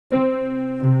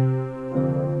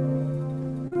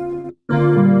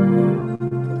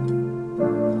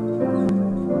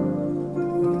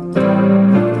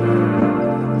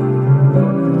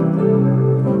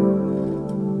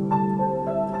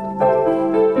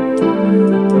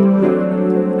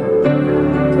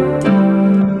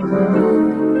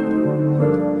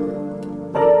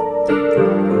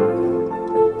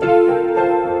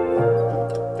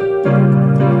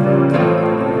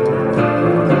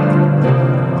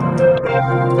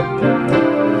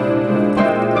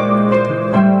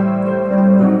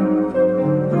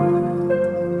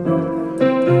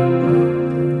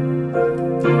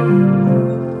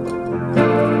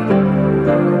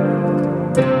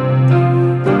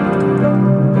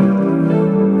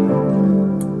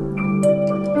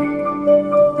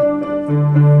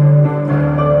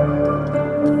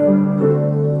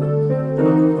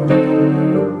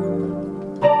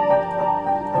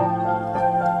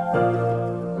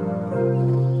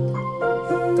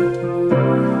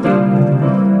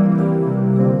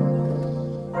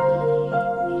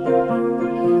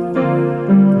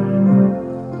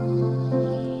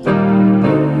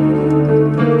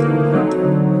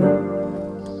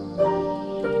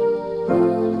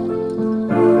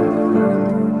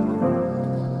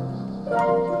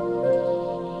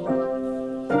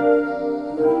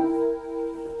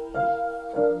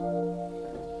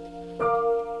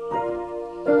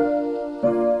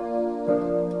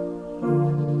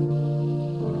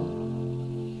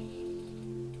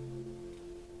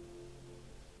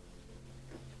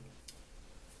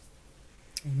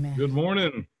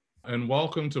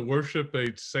welcome to worship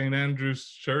at St. Andrew's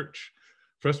Church,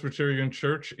 Presbyterian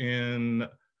Church in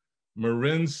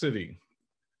Marin City.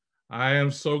 I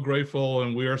am so grateful,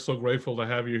 and we are so grateful to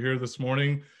have you here this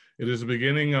morning. It is the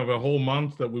beginning of a whole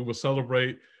month that we will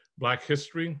celebrate Black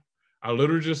history. Our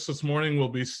liturgist this morning will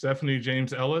be Stephanie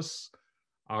James Ellis.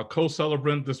 Our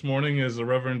co-celebrant this morning is the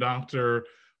Reverend Dr.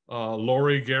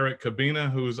 Lori Garrett Cabina,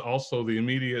 who is also the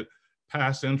immediate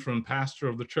past interim pastor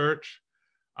of the church.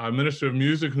 Our minister of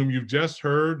music, whom you've just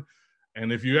heard,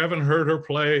 and if you haven't heard her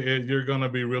play, you're going to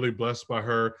be really blessed by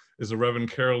her, is the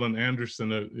Reverend Carolyn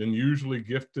Anderson, an unusually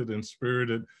gifted and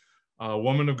spirited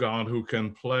woman of God who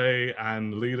can play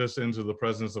and lead us into the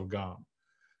presence of God.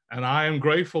 And I am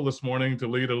grateful this morning to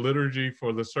lead a liturgy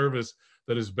for the service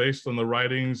that is based on the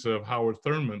writings of Howard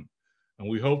Thurman. And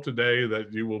we hope today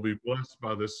that you will be blessed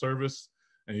by this service,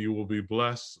 and you will be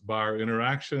blessed by our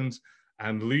interactions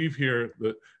and leave here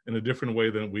in a different way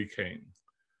than we came.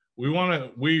 We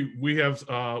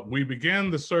began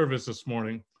the service this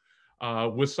morning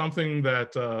with something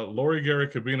that Lori Garrett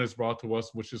Cabina has brought to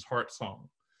us, which is Heart Song.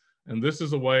 And this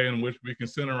is a way in which we can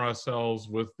center ourselves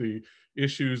with the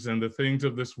issues and the things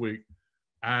of this week,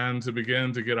 and to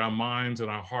begin to get our minds and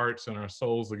our hearts and our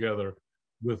souls together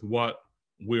with what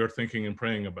we are thinking and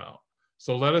praying about.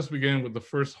 So let us begin with the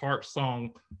first Heart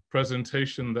Song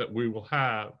presentation that we will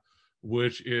have,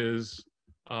 which is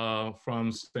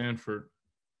from Stanford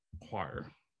Choir.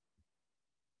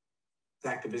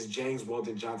 Activist James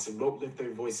Weldon Johnson wrote Lift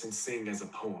Their Voice and Sing as a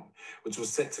poem, which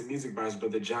was set to music by his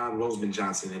brother John Roseman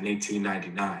Johnson in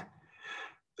 1899.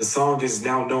 The song is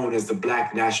now known as the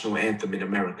Black National Anthem in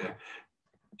America.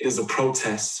 It is a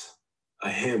protest,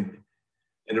 a hymn,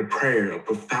 and a prayer of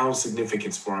profound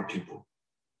significance for our people.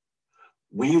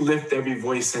 We lift every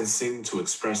voice and sing to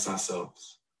express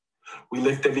ourselves. We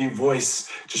lift every voice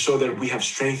to show that we have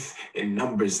strength in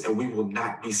numbers and we will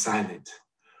not be silent.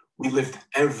 We lift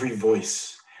every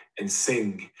voice and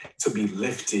sing to be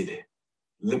lifted,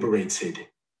 liberated,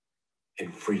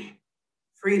 and free.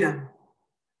 Freedom,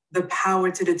 the power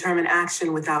to determine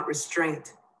action without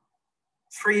restraint.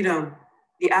 Freedom,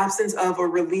 the absence of or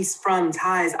release from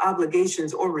ties,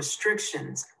 obligations, or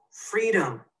restrictions.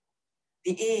 Freedom,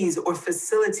 the ease or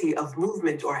facility of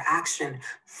movement or action.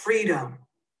 Freedom,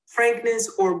 frankness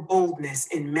or boldness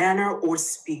in manner or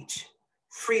speech.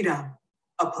 Freedom,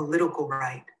 a political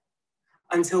right.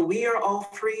 Until we are all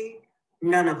free,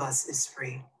 none of us is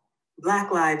free.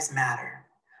 Black lives matter.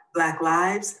 Black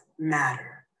lives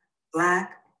matter.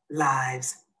 Black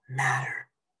lives matter.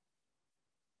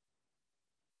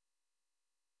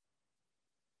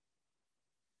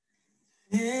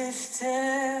 Lift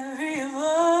every voice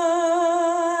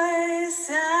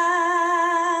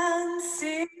and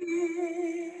sing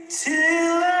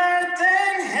till earth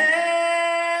and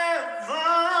heaven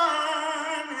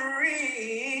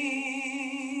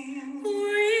ring.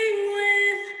 Ring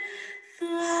with the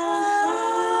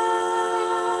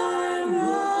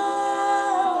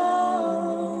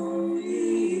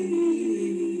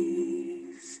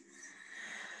harmonies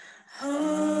of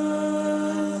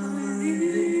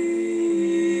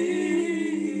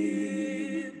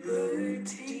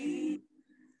liberty.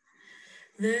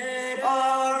 Let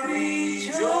our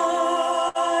rejoicing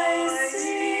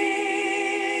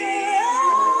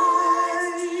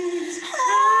rise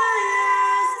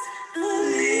highest the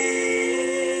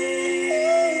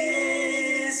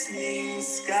listening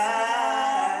skies.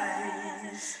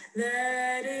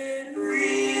 Let it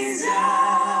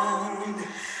resound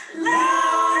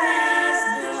loud as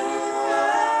the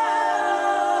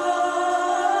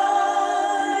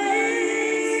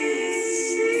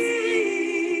sea.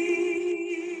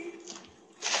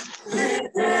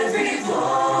 Lift every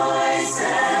voice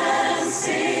and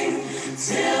sing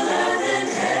till earth and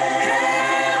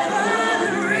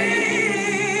heaven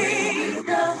ring.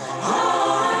 The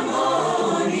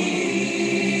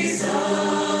harmonies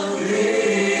of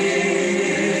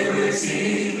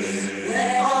liberty.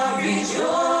 Let our rejoicing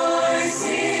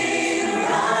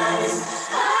rise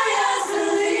high as the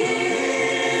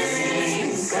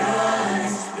listening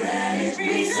skies. Let it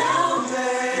resound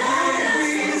loud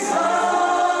as the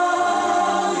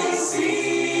holy sea.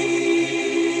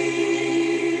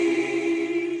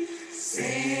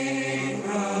 Sing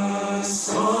a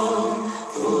song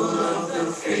full of the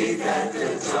faith that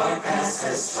the dark past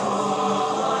has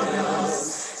taught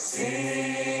us.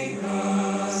 Sing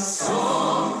a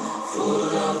song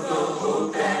full of the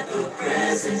hope that the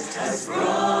present has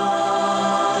brought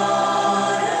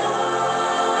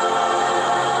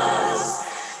us.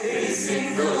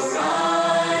 Facing the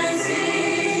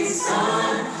rising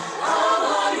sun of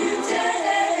a new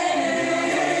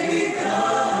day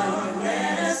begun.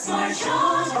 Let us march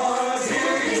on till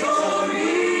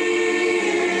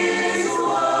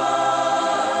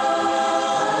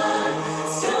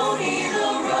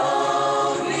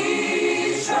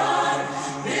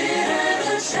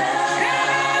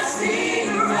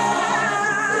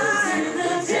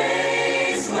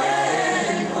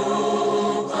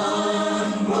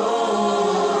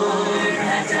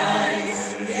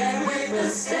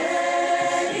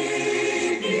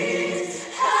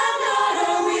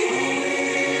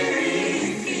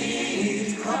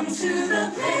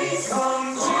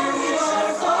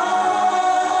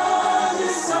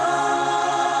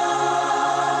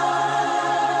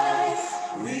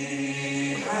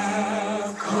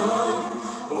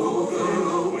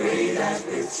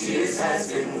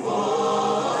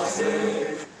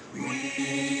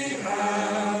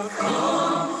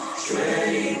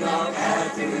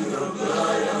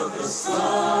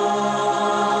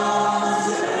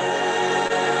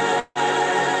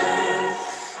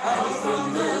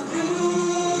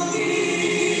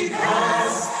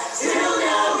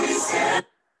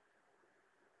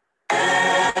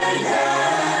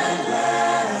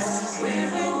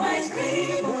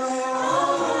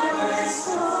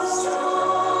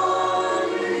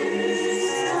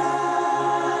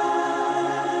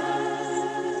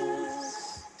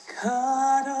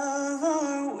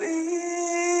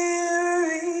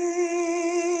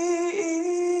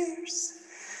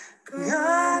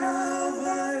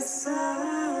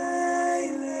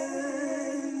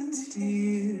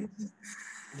dear.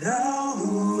 Thou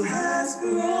who has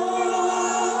brought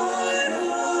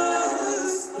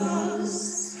us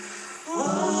thus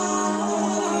far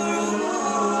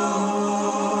along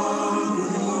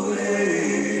the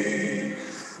way,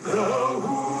 thou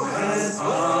who has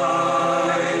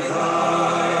by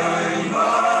thy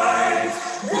might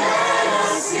led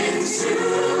us into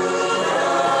the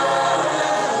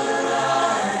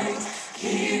light,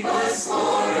 keep us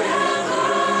forever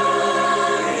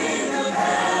in the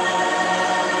path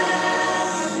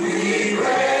we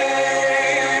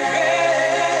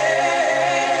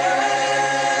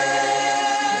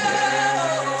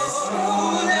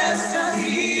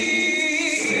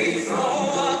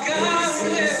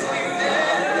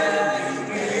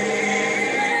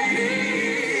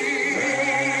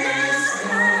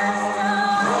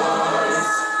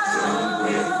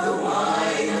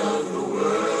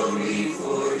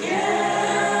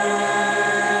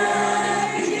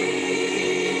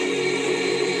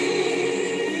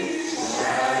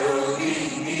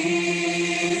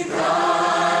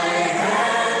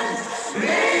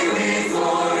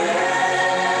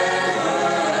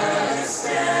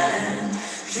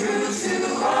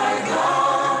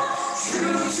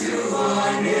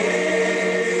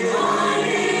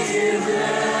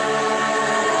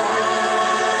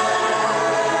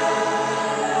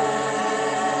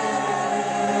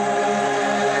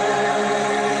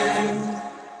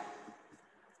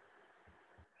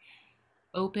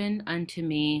Open unto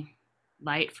me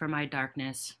light for my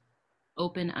darkness.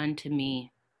 Open unto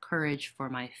me courage for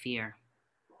my fear.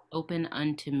 Open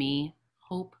unto me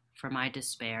hope for my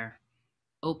despair.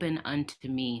 Open unto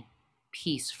me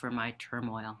peace for my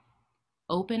turmoil.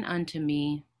 Open unto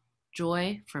me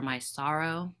joy for my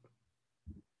sorrow.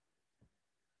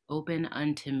 Open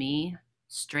unto me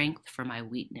strength for my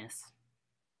weakness.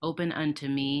 Open unto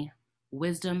me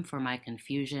wisdom for my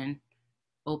confusion.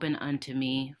 Open unto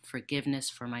me forgiveness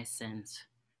for my sins.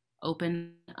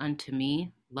 Open unto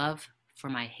me love for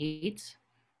my hates.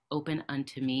 Open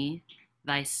unto me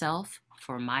thyself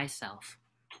for myself.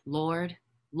 Lord,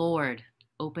 Lord,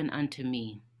 open unto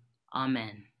me.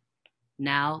 Amen.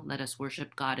 Now let us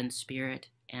worship God in spirit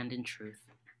and in truth.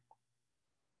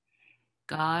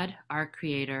 God, our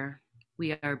Creator,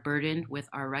 we are burdened with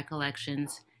our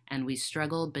recollections and we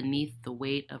struggle beneath the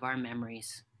weight of our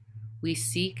memories. We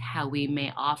seek how we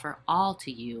may offer all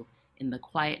to you in the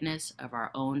quietness of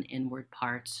our own inward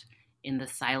parts, in the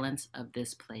silence of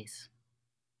this place.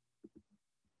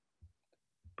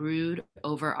 Brood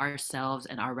over ourselves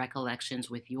and our recollections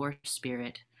with your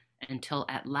spirit until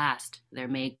at last there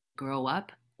may grow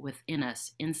up within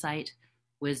us insight,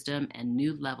 wisdom, and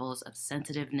new levels of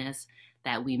sensitiveness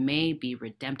that we may be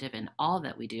redemptive in all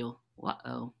that we do.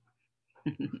 Uh-oh.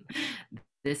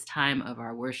 This time of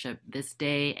our worship, this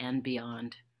day and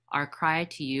beyond. Our cry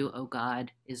to you, O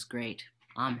God, is great.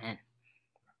 Amen.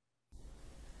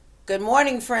 Good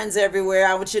morning, friends everywhere.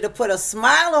 I want you to put a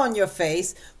smile on your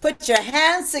face. Put your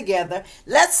hands together.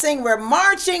 Let's sing We're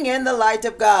Marching in the Light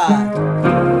of God.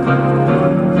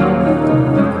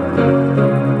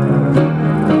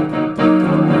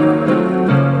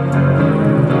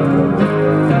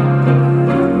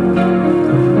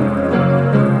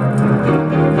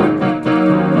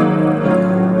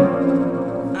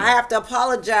 To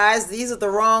apologize, these are the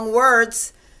wrong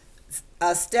words.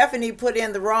 Stephanie put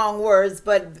in the wrong words,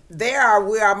 but we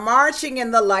are marching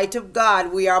in the light of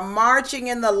God. We are marching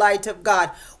in the light of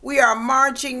God. We are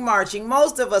marching.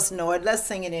 Most of us know it. Let's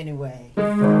sing it anyway.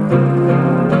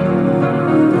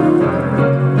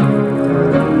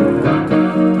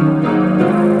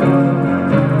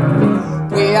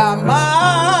 We are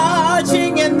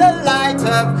marching in the light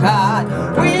of God.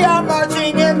 We are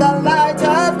marching in the light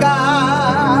of God.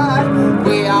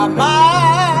 We are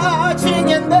marching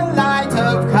in the light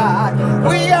of God.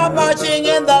 We are marching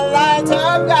in the light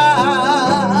of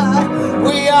God.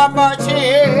 We are marching.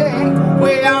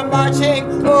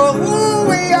 Oh,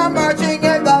 we are marching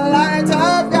in the light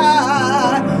of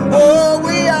God. Oh,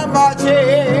 we are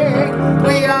marching.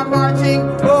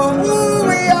 Oh,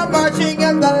 we are marching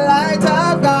in the light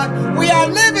of God. We are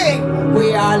living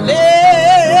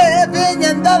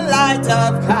in the light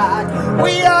of God.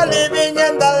 We are living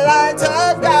in the light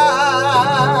of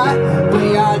God.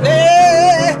 We are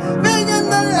living in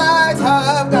the light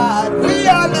of God. We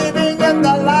are living in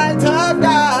the light of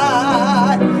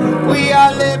God. We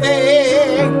are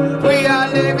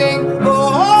living.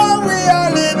 Oh, we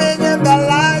are living in the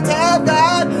light of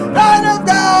God. Light of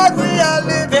God, we are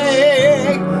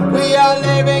living.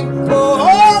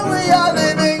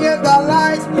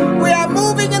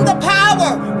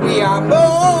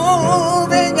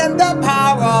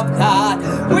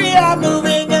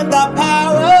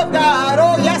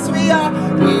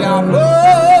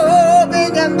 are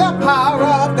moving in the power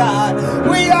of God.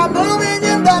 We are moving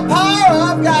in the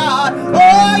power of God.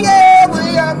 Oh yeah,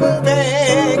 we are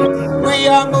moving. We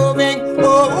are moving.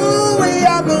 Oh, we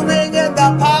are moving in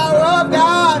the power of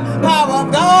God. Power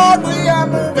of God, we are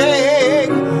moving.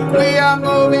 We are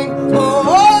moving.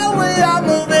 Oh, we are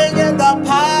moving in the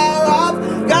power of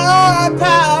God.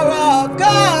 Power of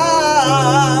God.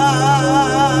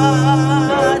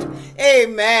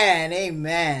 Amen.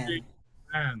 Amen.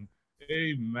 Amen.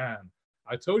 Amen.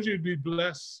 I told you you'd be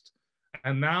blessed.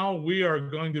 And now we are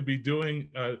going to be doing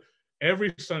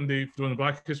every Sunday during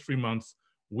Black History Month.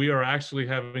 We are actually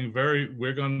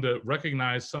we're going to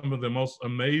recognize some of the most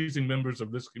amazing members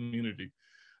of this community.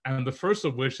 And the first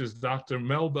of which is Dr.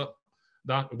 Melba.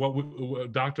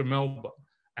 Dr. Melba.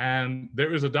 And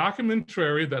there is a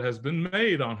documentary that has been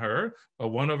made on her by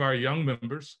one of our young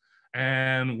members.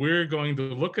 And we're going to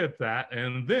look at that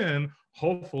and then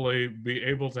hopefully be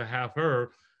able to have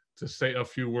her to say a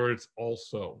few words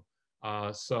also.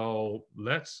 So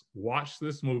let's watch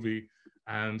this movie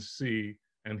and see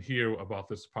and hear about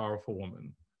this powerful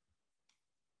woman.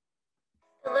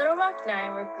 The Little Rock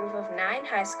Nine were a group of 9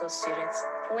 high school students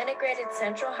who integrated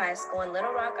Central High School in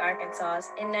Little Rock, Arkansas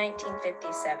in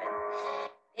 1957.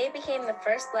 They became the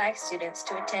first Black students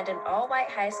to attend an all-white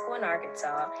high school in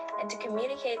Arkansas and to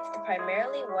communicate to the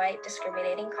primarily white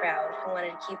discriminating crowd who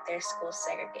wanted to keep their schools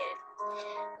segregated.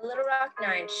 The Little Rock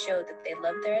Nine showed that they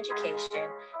loved their education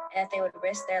and that they would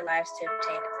risk their lives to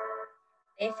obtain it.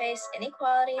 They faced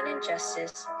inequality and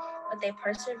injustice, but they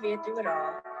persevered through it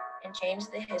all and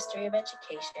changed the history of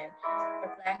education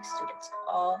for Black students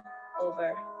all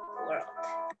over the world.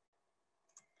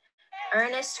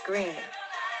 Ernest Green,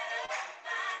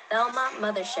 Thelma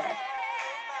Mothershed,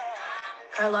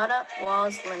 Carlotta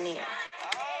Walls Lanier,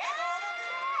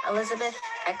 Elizabeth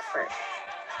Eckford,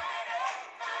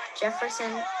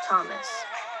 Jefferson Thomas,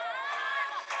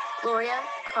 Gloria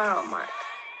Karlmark,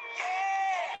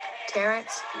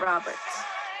 Terrence Roberts,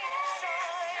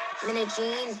 Minnie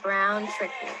Brown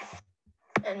Trickney,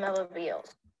 and Melba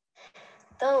Beals.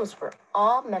 Those were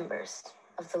all members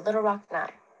of the Little Rock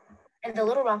Nine, and the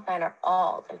Little Rock Nine are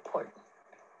all important.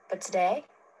 But today,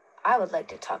 I would like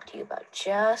to talk to you about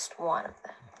just one of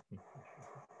them.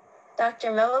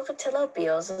 Dr. Melba Patillo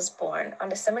Beals was born on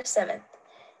December 7th,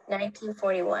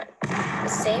 1941, the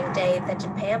same day that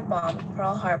Japan bombed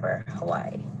Pearl Harbor,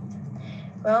 Hawaii.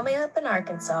 Growing up in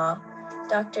Arkansas,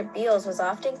 Dr. Beals was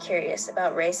often curious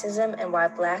about racism and why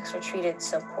Blacks were treated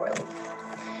so poorly.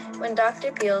 When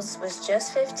Dr. Beals was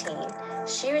just 15,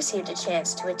 she received a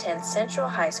chance to attend Central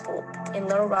High School in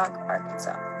Little Rock,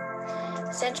 Arkansas.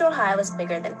 Central High was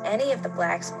bigger than any of the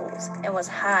Black schools and was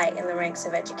high in the ranks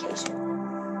of education.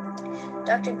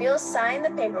 Dr. Beals signed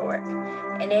the paperwork,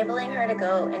 enabling her to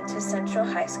go into Central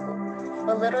High School,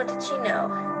 but little did she know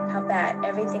how bad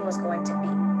everything was going to be.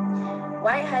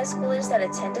 White high schoolers that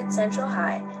attended Central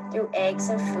High threw eggs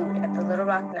and food at the Little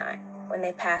Rock Nine when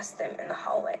they passed them in the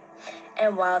hallway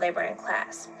and while they were in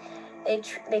class.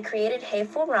 They created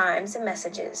hateful rhymes and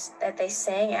messages that they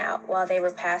sang out while they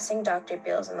were passing Dr.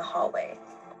 Beals in the hallway.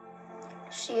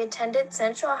 She attended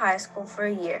Central High School for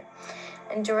a year,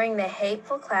 enduring the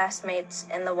hateful classmates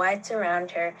and the whites around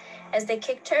her as they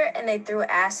kicked her and they threw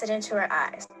acid into her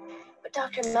eyes. But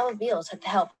Dr. Melba Beals had the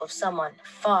help of someone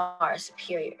far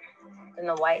superior than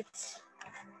the whites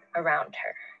around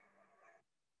her.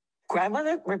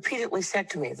 Grandmother repeatedly said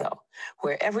to me, though,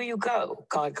 wherever you go,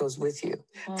 God goes with you.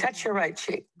 Mm-hmm. Touch your right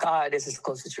cheek. God is as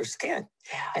close as your skin.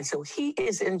 Yeah. And so he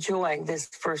is enjoying this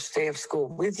first day of school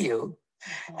with you,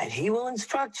 and he will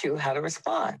instruct you how to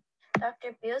respond.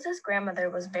 Dr. Beals' grandmother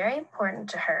was very important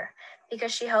to her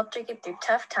because she helped her get through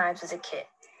tough times as a kid.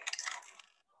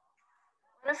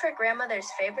 One of her grandmother's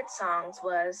favorite songs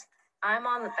was "I'm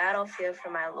on the Battlefield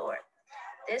for My Lord."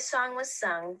 This song was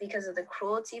sung because of the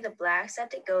cruelty the Blacks had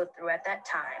to go through at that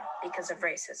time because of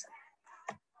racism.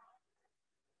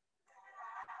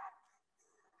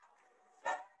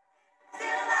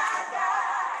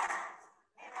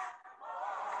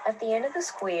 At the end of the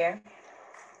school year,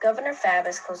 Governor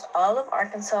Favis closed all of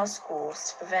Arkansas schools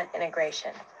to prevent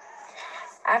integration.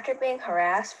 After being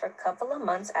harassed for a couple of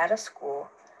months out of school,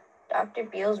 Dr.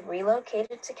 Beals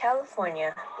relocated to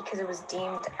California because it was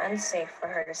deemed unsafe for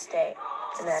her to stay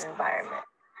in that environment.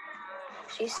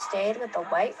 She stayed with a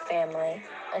white family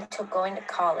until going to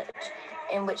college,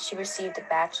 in which she received a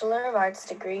Bachelor of Arts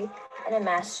degree and a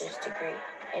Master's degree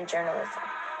in journalism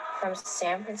from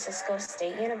San Francisco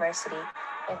State University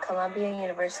and Columbia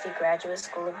University Graduate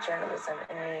School of Journalism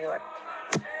in New York.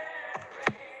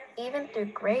 Even through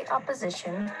great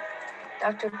opposition,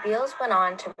 Dr. Beals went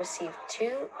on to receive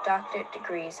 2 doctorate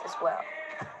degrees as well.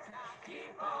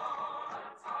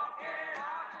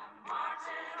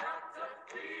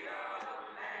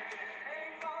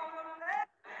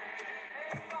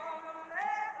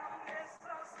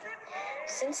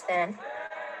 Since then,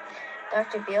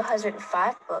 Dr. Beale has written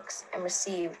 5 books and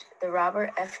received the Robert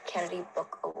F. Kennedy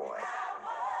Book Award.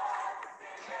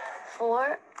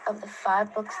 4 of the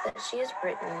 5 books that she has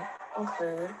written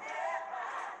include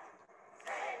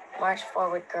March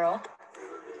Forward Girl,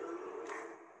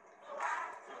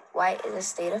 White is a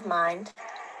State of Mind,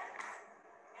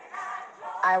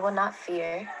 I Will Not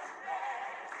Fear,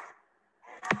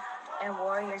 and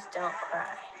Warriors Don't Cry.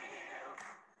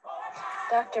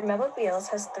 Dr. Melba Beals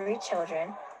has 3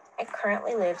 children and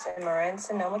currently lives in Marin,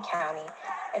 Sonoma County,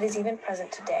 and is even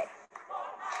present today.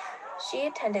 She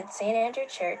attended St. Andrew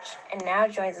Church and now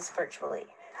joins us virtually.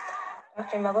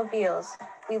 Dr. Melba Beals,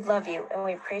 we love you and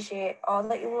we appreciate all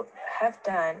that you have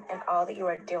done and all that you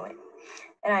are doing.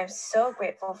 And I'm so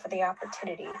grateful for the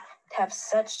opportunity to have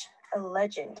such a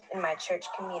legend in my church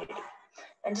community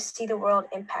and to see the world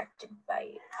impacted by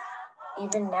you,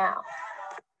 even now.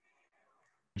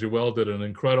 Joelle did an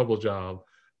incredible job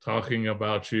talking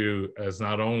about you as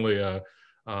not only a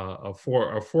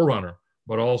forerunner,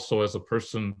 but also as a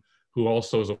person who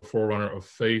also is a forerunner of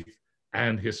faith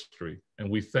and history. And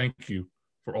we thank you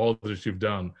for all that you've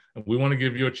done. And we want to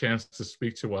give you a chance to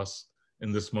speak to us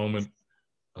in this moment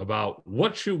about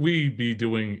what should we be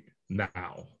doing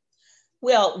now?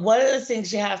 Well, one of the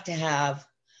things you have to have,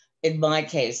 in my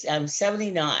case, I'm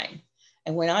 79.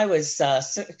 And when I was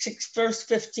first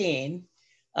 15,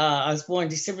 I was born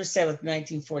December 7th,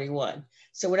 1941.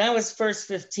 So when I was first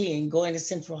 15, going to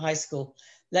Central High School,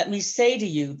 let me say to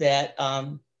you that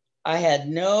I had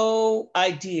no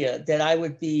idea that I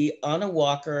would be on a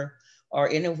walker or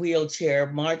in a wheelchair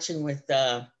marching with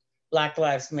Black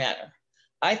Lives Matter.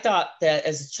 I thought that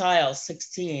as a child,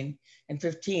 16 and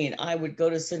 15, I would go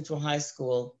to Central High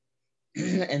School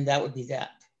and that would be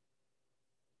that.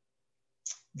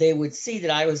 They would see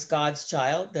that I was God's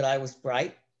child, that I was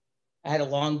bright. I had a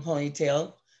long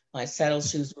ponytail. My saddle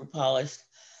shoes were polished.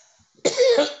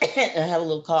 I have a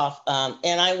little cough.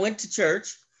 And I went to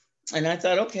church and I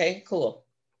thought, okay, cool.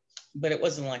 But it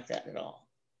wasn't like that at all.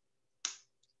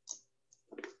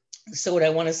 So what I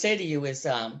want to say to you is,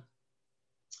 I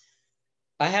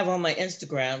have on my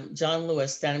Instagram, John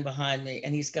Lewis standing behind me,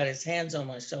 and he's got his hands on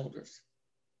my shoulders.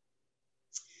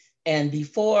 And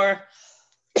before,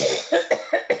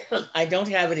 I don't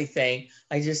have anything.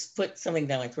 I just put something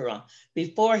down my throat on.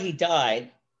 Before he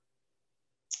died,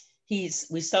 we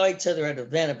saw each other at an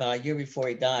event about a year before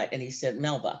he died. And he said,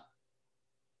 Melba,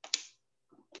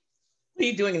 what are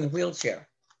you doing in the wheelchair?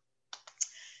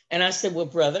 And I said, well,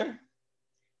 brother,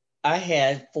 I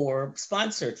had 4 spine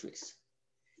surgeries.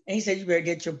 And he said, you better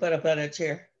get your butt up out of that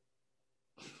chair.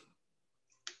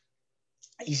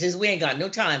 He says, we ain't got no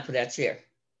time for that chair.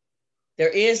 There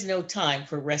is no time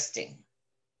for resting.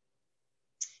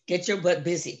 Get your butt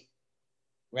busy,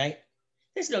 right?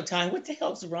 There's no time. What the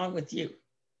hell's wrong with you?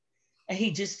 And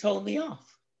he just told me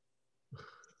off.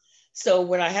 So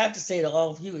what I have to say to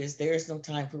all of you is there is no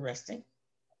time for resting.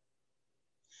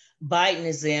 Biden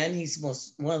is in. He's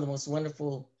one of the most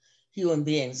wonderful human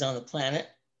beings on the planet.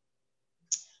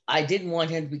 I didn't want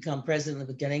him to become president in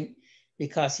the beginning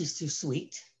because he's too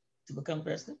sweet to become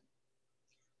president.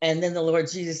 And then the Lord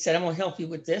Jesus said, I'm gonna help you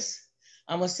with this.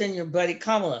 I'm gonna send your buddy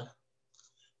Kamala.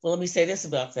 Well, let me say this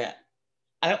about that.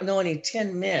 I don't know any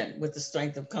 10 men with the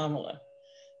strength of Kamala.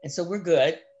 And so we're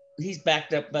good. He's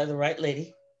backed up by the right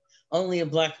lady. Only a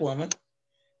Black woman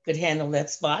could handle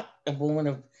that spot. A woman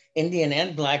of Indian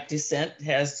and Black descent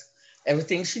has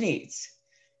everything she needs.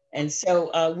 And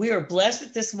so we are blessed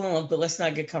at this moment, but let's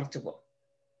not get comfortable.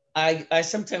 I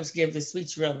sometimes give this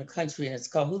speech around the country and it's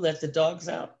called, Who Let the Dogs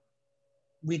Out?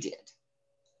 We did.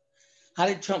 How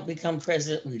did Trump become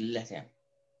president? We let him.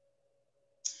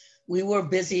 We were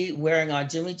busy wearing our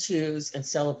Jimmy Choos and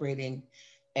celebrating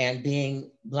and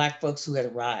being Black folks who had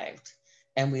arrived.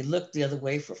 And we looked the other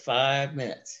way for 5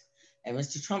 minutes and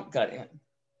Mr. Trump got in.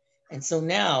 And so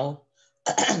now,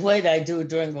 what did I do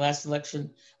during the last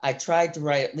election? I tried to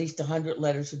write at least 100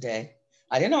 letters a day.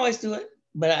 I didn't always do it,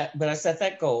 but I set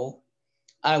that goal.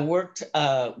 I worked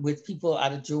with people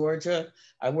out of Georgia.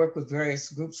 I worked with various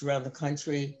groups around the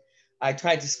country. I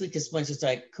tried to speak as much as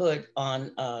I could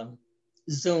on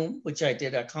Zoom, which I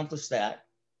did accomplish that.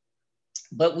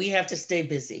 But we have to stay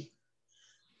busy.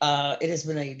 It has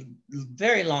been a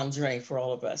very long journey for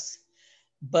all of us.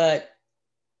 But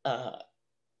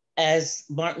as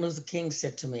Martin Luther King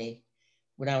said to me,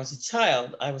 when I was a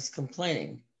child, I was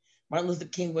complaining. Martin Luther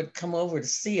King would come over to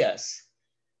see us,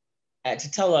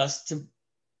 to tell us to,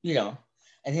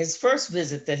 and his first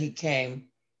visit that he came,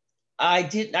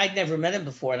 I'd never met him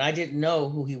before and I didn't know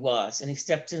who he was. And he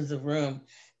stepped into the room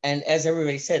and as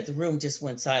everybody said, the room just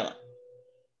went silent.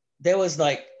 There was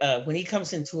like, when he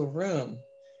comes into a room,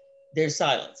 there's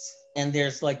silence. And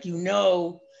there's like, you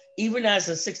know, even as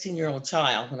a 16-year-old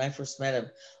child, when I first met him,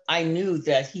 I knew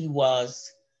that he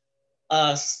was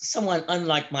someone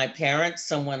unlike my parents,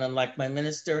 someone unlike my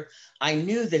minister. I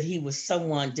knew that he was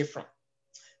someone different.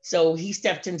 So he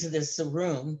stepped into this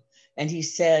room and he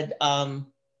said,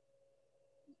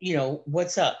 you know,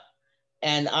 what's up?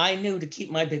 And I knew to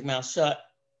keep my big mouth shut.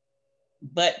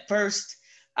 But first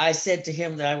I said to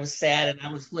him that I was sad and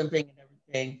I was limping and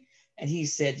everything. And he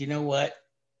said, you know what?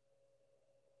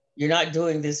 You're not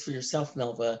doing this for yourself,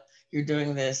 Melva. You're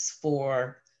doing this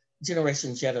for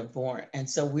generations yet unborn. And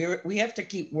so we have to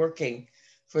keep working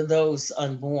for those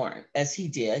unborn, as he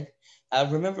did.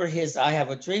 Remember his I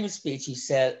Have a Dream speech. He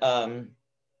said,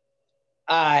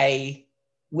 I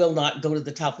will not go to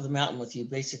the top of the mountain with you,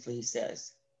 basically, he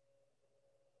says.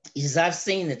 He says, I've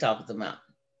seen the top of the mountain.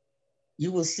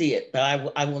 You will see it,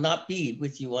 but I will not be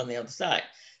with you on the other side.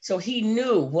 So he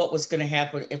knew what was going to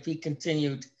happen if he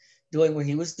continued doing what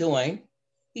he was doing.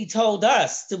 He told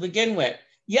us to begin with,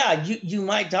 yeah, you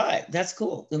might die. That's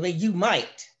cool. I mean, you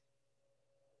might,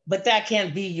 but that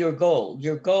can't be your goal.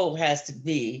 Your goal has to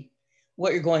be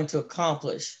what you're going to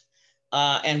accomplish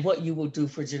and what you will do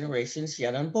for generations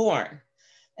yet unborn.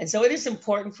 And so it is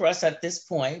important for us at this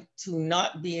point to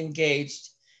not be engaged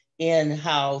in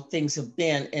how things have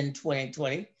been in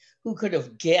 2020. Who could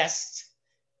have guessed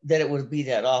that it would be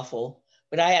that awful?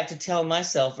 But I have to tell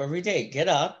myself every day, get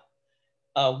up.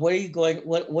 What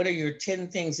are your 10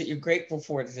 things that you're grateful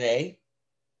for today?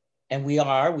 And we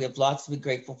have lots to be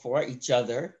grateful for, each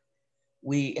other.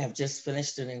 We have just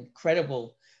finished an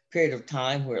incredible period of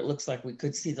time where it looks like we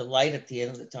could see the light at the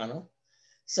end of the tunnel.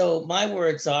 So my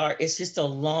words are, it's just a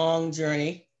long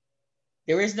journey.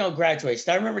 There is no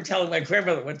graduation. I remember telling my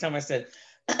grandmother one time, I said,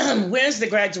 when's the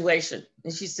graduation?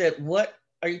 And she said, what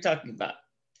are you talking about?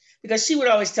 Because she would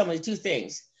always tell me two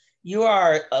things. You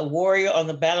are a warrior on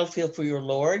the battlefield for your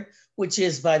Lord, which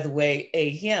is, by the way, a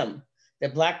hymn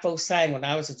that Black folks sang when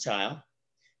I was a child.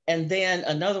 And then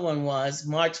another one was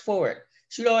march forward.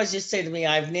 She would always just say to me,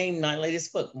 I've named my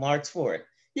latest book, March Forward.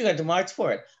 You got to march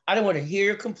forward. I don't want to hear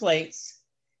your complaints.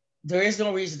 There is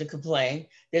no reason to complain.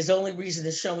 There's only reason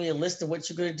to show me a list of what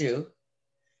you're going to do.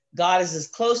 God is as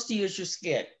close to you as your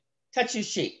skin. Touch your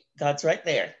sheet. God's right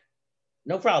there.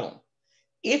 No problem.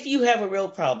 If you have a real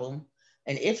problem,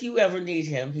 and if you ever need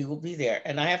him, he will be there.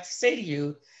 And I have to say to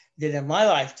you that in my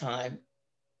lifetime,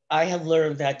 I have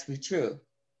learned that to be true.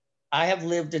 I have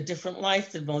lived a different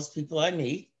life than most people I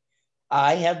meet.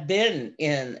 I have been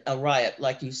in a riot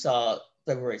like you saw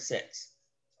February 6th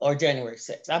or January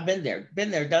 6th. I've been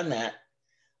there, done that.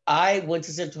 I went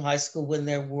to Central High School when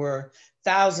there were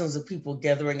thousands of people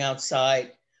gathering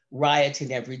outside,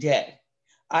 rioting every day.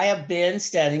 I have been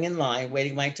standing in line,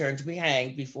 waiting my turn to be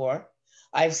hanged before.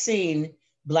 I've seen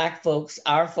Black folks,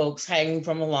 our folks, hanging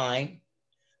from a line.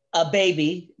 A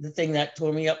baby, the thing that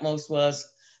tore me up most was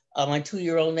my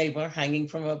 2-year-old neighbor hanging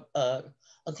from a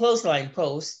clothesline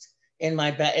post in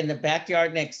the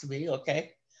backyard next to me,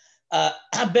 okay?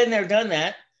 I've been there, done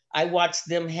that. I watched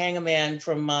them hang a man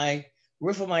from my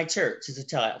roof of my church as a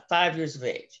child, 5 years of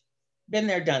age. Been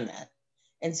there, done that.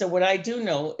 And so what I do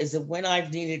know is that when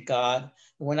I've needed God,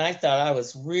 when I thought I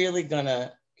was really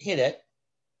gonna hit it,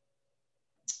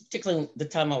 particularly the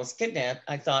time I was kidnapped,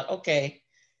 I thought, okay,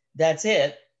 that's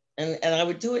it. And I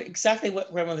would do it exactly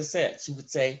what grandmother said. She would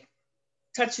say,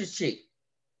 touch your cheek.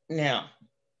 Now,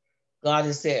 God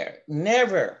is there.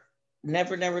 Never,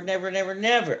 never, never, never, never,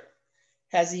 never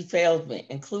has he failed me,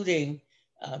 including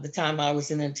the time I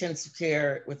was in intensive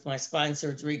care with my spine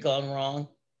surgery gone wrong.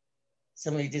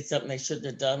 Somebody did something they shouldn't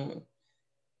have done.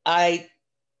 I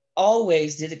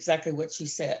always did exactly what she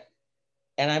said.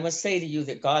 And I must say to you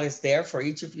that God is there for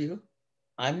each of you.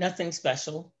 I'm nothing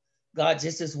special. God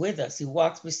just is with us. He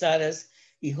walks beside us.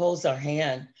 He holds our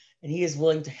hand, and he is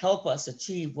willing to help us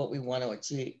achieve what we want to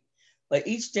achieve. But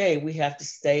each day we have to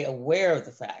stay aware of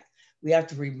the fact. We have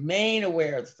to remain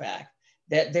aware of the fact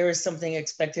that there is something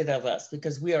expected of us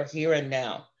because we are here and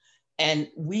now. And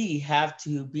we have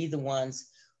to be the ones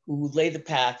who lay the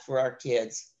path for our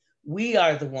kids. We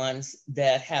are the ones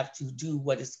that have to do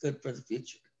what is good for the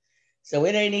future. So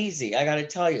it ain't easy. I got to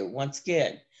tell you, once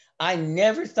again, I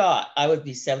never thought I would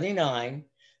be 79,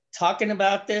 talking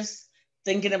about this,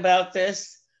 thinking about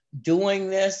this, doing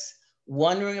this,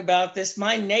 wondering about this.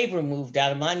 My neighbor moved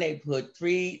out of my neighborhood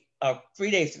 3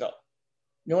 days ago.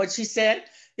 You know what she said?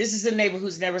 This is a neighbor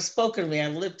who's never spoken to me.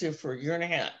 I've lived here for 1.5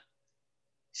 years.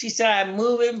 She said, I'm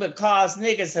moving because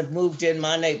niggas have moved in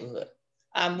my neighborhood.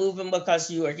 I'm moving because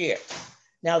you are here.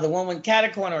 Now, the woman cat a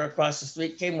corner across the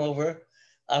street came over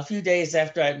a few days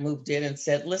after I'd moved in and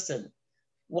said, listen,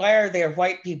 why are there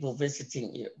white people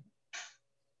visiting you?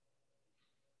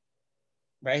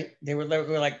 right? They were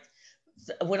like,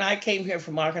 when I came here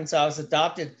from Arkansas, I was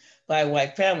adopted by a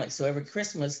white family. So every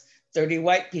Christmas, 30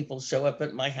 white people show up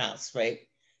at my house, right?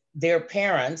 Their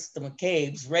parents, the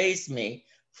McCabe's, raised me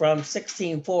from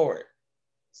 16 forward.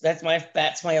 So that's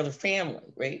my other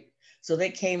family, right? So they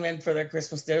came in for their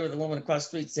Christmas dinner. The woman across the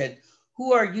street said,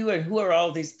 "Who are you and who are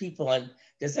all these people? And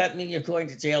does that mean you're going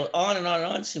to jail?" On and on and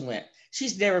on she went.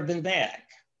 She's never been back.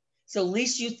 So at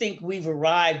least you think we've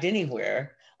arrived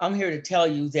anywhere. I'm here to tell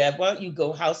you that why don't you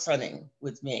go house hunting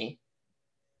with me,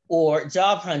 or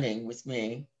job hunting with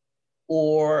me,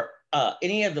 or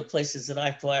any of the places that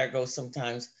I fly or go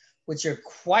sometimes, which are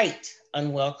quite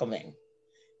unwelcoming.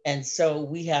 And so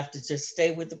we have to just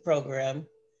stay with the program.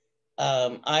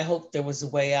 I hope there was a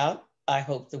way out. I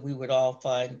hope that we would all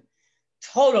find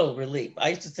total relief. I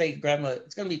used to say, Grandma,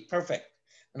 it's going to be perfect.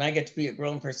 When I get to be a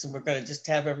grown person, we're going to just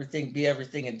have everything, be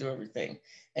everything, and do everything.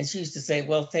 And she used to say,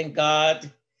 well, thank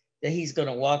God that he's going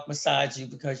to walk beside you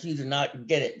because you do not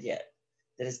get it yet,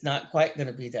 that it's not quite going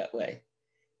to be that way.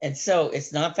 And so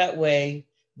it's not that way,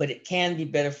 but it can be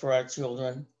better for our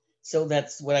children. So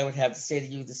that's what I would have to say to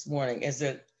you this morning, is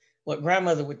that what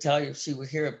grandmother would tell you if she would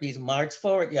hear it be to march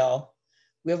forward, y'all.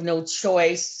 We have no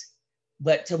choice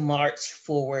but to march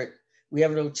forward. We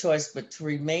have no choice but to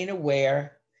remain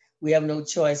aware. We have no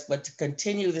choice but to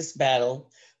continue this battle.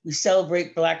 We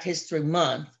celebrate Black History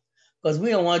Month because we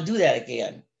don't want to do that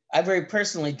again. I very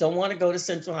personally don't want to go to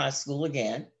Central High School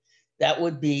again. That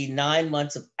would be 9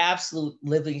 months of absolute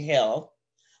living hell.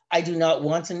 I do not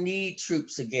want to need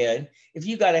troops again. If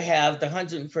you got to have the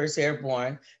 101st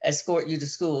Airborne escort you to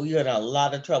school, you're in a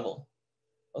lot of trouble,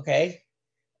 okay?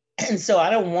 And so I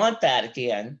don't want that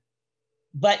again.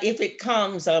 But if it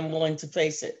comes, I'm willing to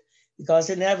face it, because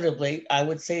inevitably I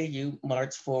would say to you,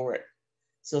 march forward.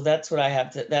 So that's what I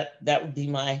have to, that would be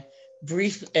my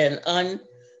brief and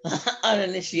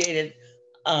uninitiated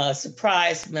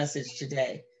surprise message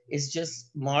today, is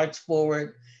just march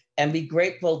forward and be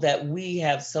grateful that we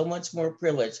have so much more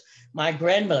privilege. My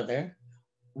grandmother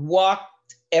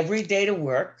walked every day to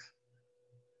work,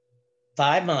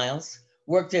 5 miles,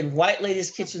 worked in white ladies'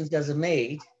 kitchens as a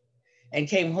maid, and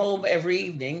came home every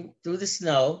evening through the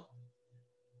snow.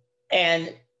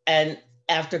 And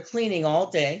after cleaning all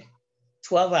day,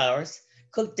 12 hours,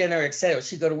 cooked dinner, etc.,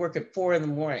 she'd go to work at 4 in the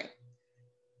morning.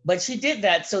 But she did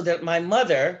that so that my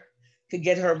mother could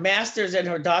get her master's and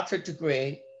her doctorate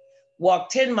degree,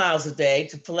 walked 10 miles a day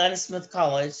to Philander Smith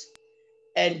College,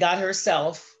 and got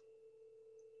herself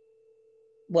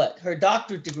her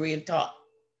doctorate degree and taught.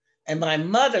 And my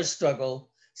mother struggled,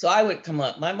 so I would come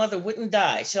up. My mother wouldn't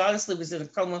die. She honestly was in a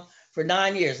coma for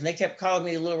 9 years, and they kept calling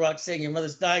me to Little Rock saying, your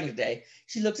mother's dying today.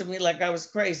 She looked at me like I was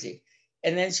crazy.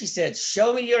 And then she said,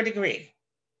 show me your degree.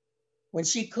 When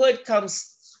she could come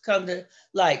to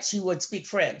light, she would speak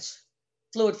French,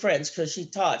 fluent French, because she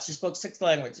taught. She spoke 6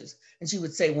 languages. And she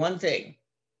would say one thing,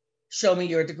 show me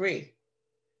your degree.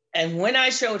 And when I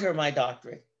showed her my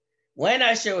doctorate, when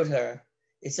I showed her,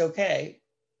 it's okay,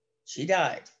 she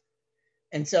died.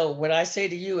 And so what I say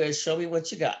to you is, show me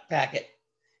what you got, pack it.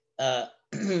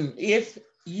 If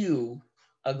you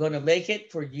are going to make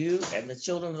it for you and the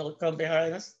children that will come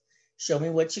behind us, show me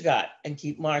what you got and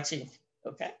keep marching,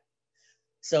 okay?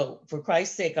 So for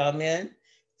Christ's sake, amen.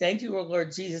 Thank you,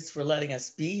 Lord Jesus, for letting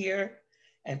us be here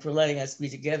and for letting us be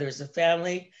together as a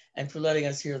family and for letting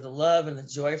us hear the love and the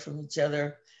joy from each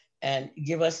other and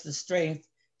give us the strength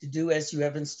to do as you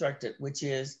have instructed, which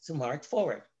is to march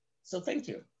forward. So thank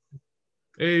you.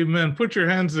 Amen. Put your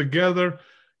hands together.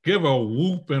 Give a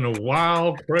whoop and a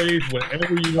wild praise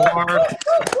wherever you are.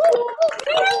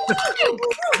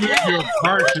 Give your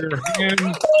heart, your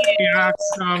hands,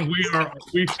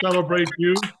 we celebrate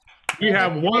you. We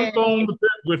have one bone to pick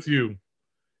with you.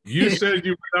 You said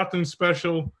you were nothing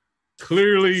special.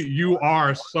 Clearly, you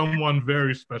are someone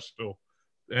very special.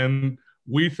 And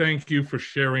we thank you for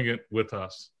sharing it with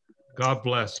us. God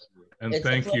bless. And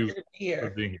thank you for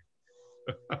being here.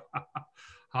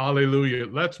 Hallelujah.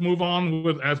 Let's move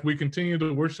on as we continue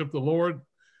to worship the Lord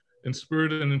in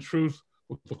spirit and in truth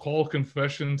with the call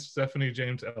confession, Stephanie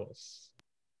James Ellis.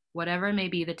 Whatever may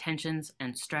be the tensions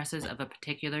and stresses of a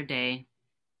particular day,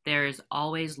 there is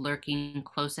always lurking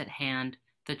close at hand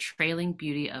the trailing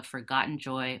beauty of forgotten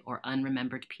joy or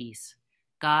unremembered peace.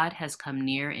 God has come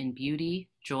near in beauty,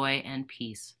 joy, and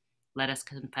peace. Let us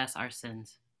confess our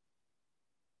sins.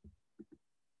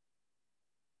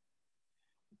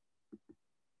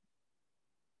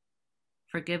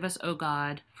 Forgive us, O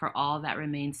God, for all that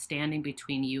remains standing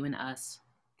between you and us,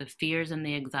 the fears and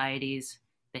the anxieties,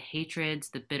 the hatreds,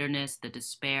 the bitterness, the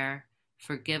despair.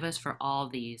 Forgive us for all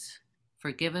these.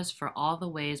 Forgive us for all the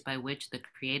ways by which the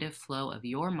creative flow of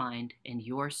your mind and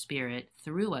your spirit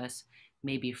through us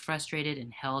may be frustrated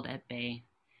and held at bay.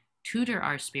 Tutor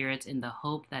our spirits in the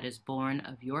hope that is born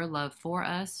of your love for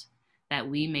us, that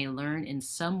we may learn in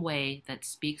some way that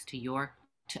speaks to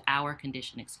our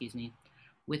condition.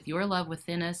 With your love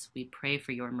within us, we pray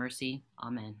for your mercy.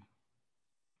 Amen.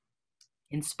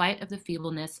 In spite of the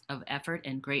feebleness of effort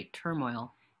and great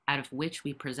turmoil out of which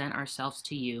we present ourselves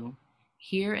to you,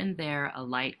 here and there a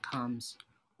light comes,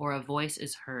 or a voice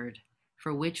is heard,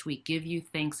 for which we give you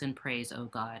thanks and praise, O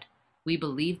God. We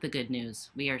believe the good news.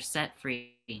 We are set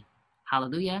free.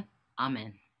 Hallelujah.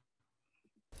 Amen.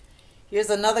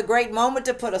 Here's another great moment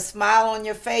to put a smile on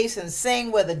your face and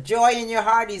sing with a joy in your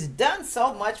heart. He's done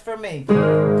so much for me.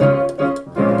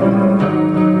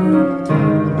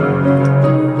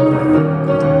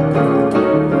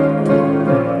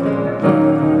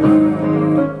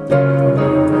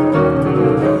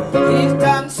 He's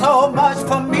done so much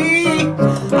for me.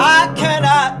 I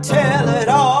cannot tell it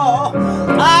all.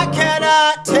 I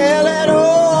cannot tell it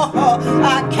all.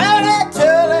 I cannot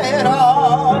tell it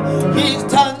all. He's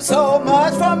done so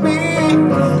much for me.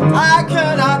 I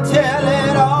cannot tell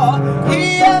it all.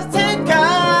 He has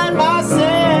taken my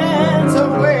sins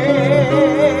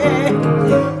away.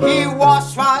 He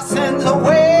washed my sins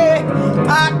away.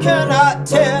 I cannot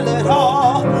tell it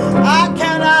all. I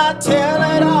cannot tell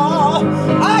it all.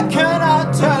 I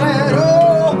cannot tell it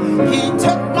all. He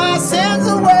took my sins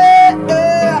away.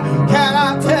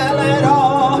 Cannot tell it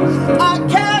all. I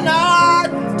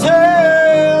cannot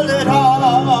tell it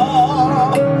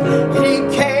all. He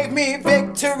gave me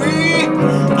victory.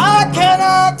 I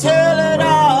cannot tell it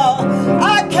all.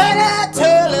 I cannot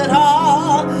tell it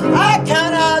all. I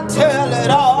cannot tell it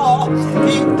all.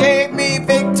 He gave me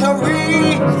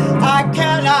victory. I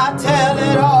cannot tell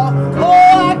it all.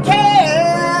 Oh, I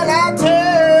cannot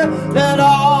tell it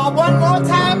all. One more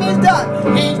time, he's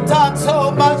done. He's done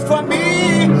so much for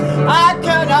me. I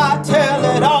cannot tell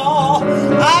it all.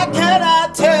 I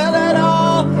cannot tell it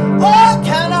all. Oh, I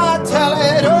cannot tell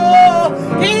it all.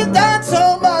 He's done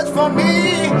so much for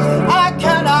me. I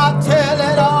cannot tell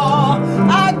it all.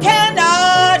 I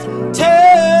cannot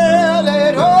tell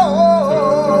it all.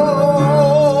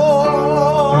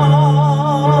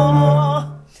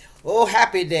 Oh,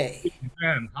 happy day.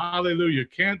 Amen. Hallelujah.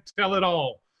 Can't tell it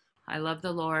all. I love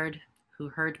the Lord, who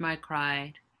heard my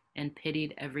cry and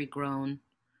pitied every groan.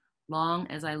 Long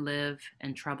as I live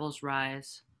and troubles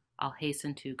rise, I'll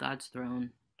hasten to God's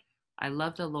throne. I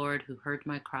love the Lord, who heard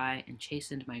my cry and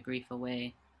chastened my grief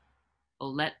away. Oh,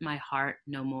 let my heart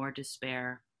no more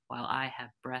despair while I have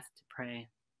breath to pray.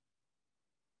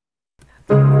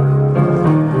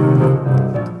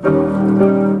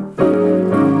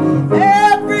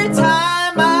 Every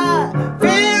time I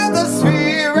feel the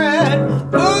Spirit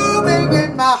moving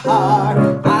in my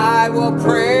heart, I will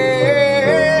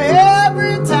pray.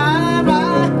 Every time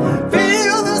I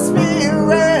feel the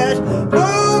Spirit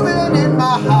moving in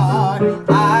my heart,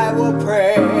 I will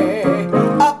pray.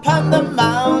 Upon the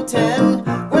mountain,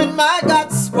 when my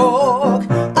God spoke,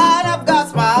 out of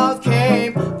God's mouth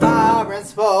came fire and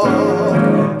smoke.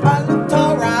 I looked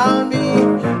around me,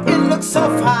 it looked so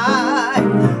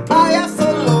fine. I asked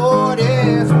the Lord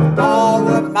if all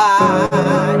were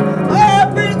mine.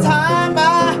 Every time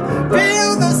I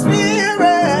feel the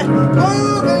Spirit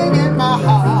moving in my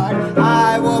heart,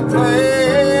 I will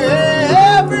pray.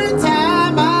 Every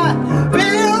time I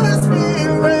feel the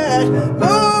Spirit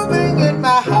moving in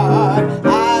my heart,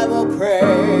 I will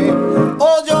pray.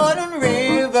 Oh, Jordan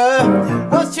River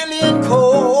was chilly and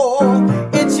cold.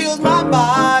 It chills my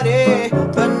body,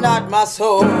 but not my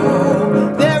soul.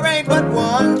 There ain't but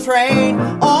one train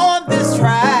on this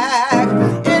track.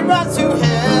 It runs to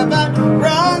heaven,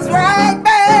 runs right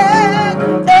back.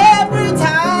 Every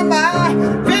time I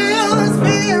feel the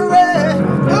Spirit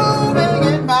moving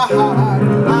in my heart,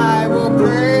 I will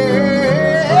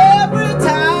pray. Every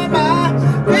time I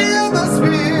feel the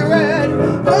Spirit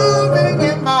moving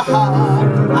in my heart,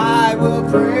 I will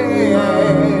pray.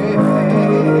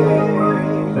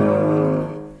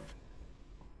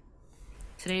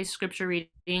 Today's scripture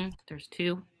reading, there's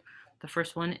two. The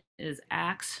first one is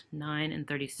Acts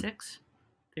 9:36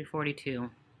 through 42.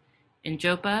 In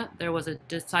Joppa, there was a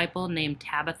disciple named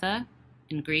Tabitha.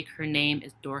 In Greek, her name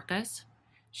is Dorcas.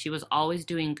 She was always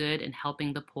doing good and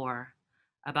helping the poor.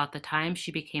 About the time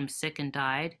she became sick and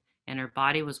died, and her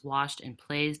body was washed and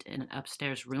placed in an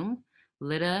upstairs room,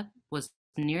 Lydda was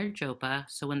near Joppa,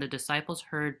 so when the disciples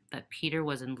heard that Peter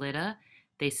was in Lydda,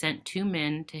 they sent 2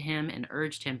 men to him and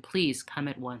urged him, "Please come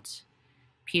at once."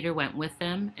 Peter went with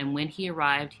them, and when he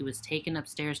arrived, he was taken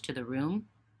upstairs to the room.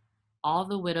 All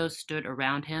the widows stood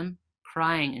around him,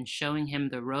 crying and showing him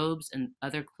the robes and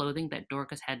other clothing that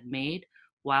Dorcas had made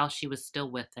while she was still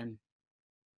with him.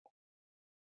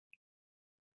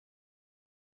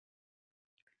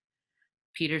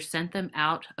 Peter sent them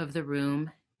out of the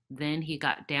room. Then he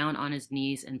got down on his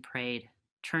knees and prayed.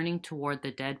 Turning toward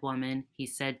the dead woman, he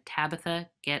said, "Tabitha,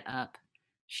 get up."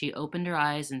 She opened her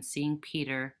eyes, and seeing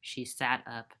Peter, she sat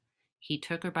up. He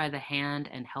took her by the hand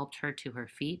and helped her to her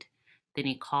feet. Then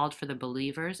he called for the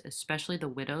believers, especially the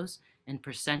widows, and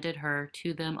presented her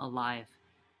to them alive.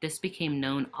 This became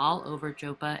known all over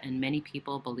Joppa, and many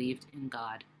people believed in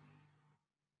God.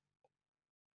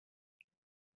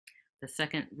 The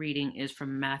second reading is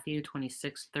from Matthew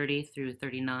 26:30 through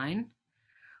 39.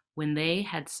 When they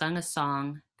had sung a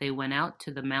song, they went out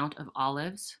to the Mount of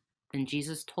Olives. Then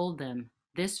Jesus told them,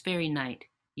 "This very night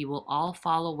you will all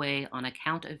fall away on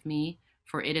account of me,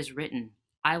 for it is written,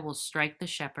 'I will strike the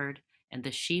shepherd, and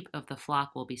the sheep of the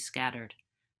flock will be scattered.'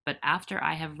 But after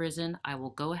I have risen, I will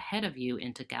go ahead of you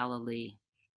into Galilee."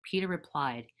 Peter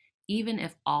replied, "Even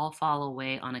if all fall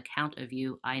away on account of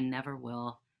you, I never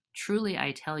will." "Truly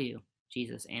I tell you,"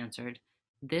 Jesus answered,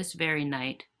 "this very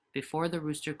night, before the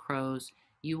rooster crows,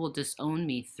 you will disown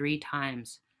me 3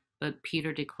 times. But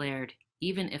Peter declared,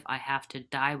 "Even if I have to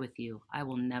die with you, I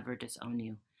will never disown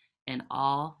you." And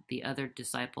all the other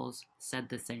disciples said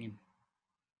the same.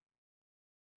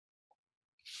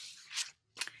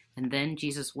 And then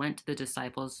Jesus went to the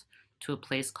disciples to a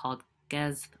place called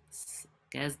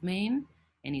Gethsemane,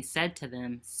 and he said to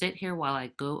them, "Sit here while I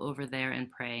go over there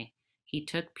and pray." He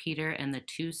took Peter and the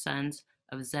 2 sons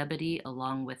of Zebedee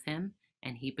along with him,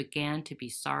 and he began to be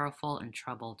sorrowful and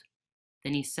troubled.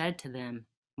 Then he said to them,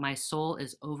 "My soul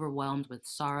is overwhelmed with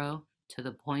sorrow to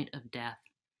the point of death.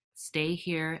 Stay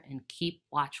here and keep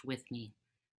watch with me."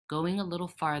 Going a little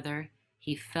farther,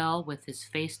 he fell with his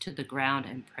face to the ground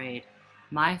and prayed,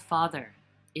 "My Father,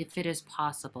 if it is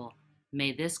possible,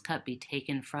 may this cup be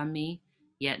taken from me,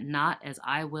 yet not as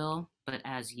I will, but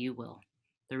as you will."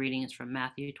 The reading is from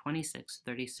Matthew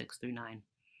 26:36 through 9.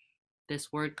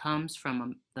 This word comes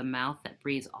from the mouth that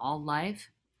breathes all life.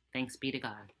 Thanks be to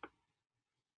God.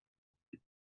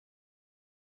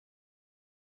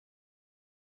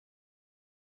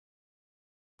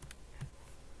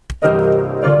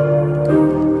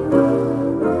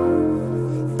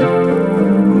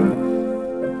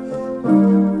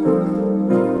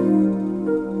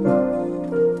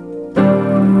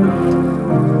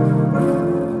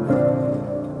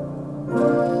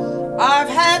 I've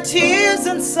had tears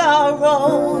and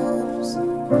sorrows.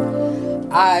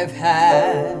 I've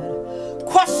had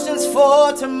questions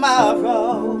for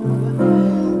tomorrow.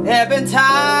 There've been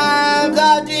times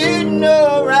I didn't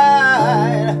know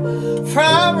right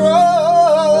from wrong.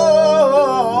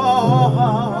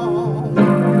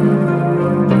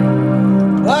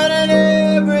 But in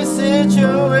every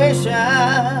situation,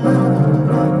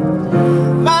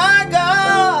 my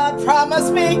God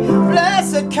promised me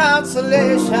blessed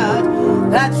consolation,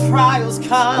 that trials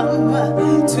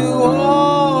come to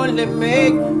only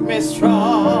make me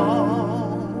strong.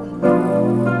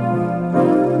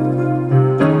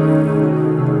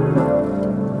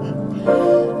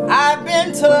 I've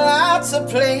been to lots of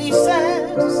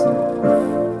places,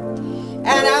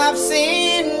 and I've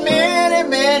seen many,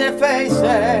 many faces.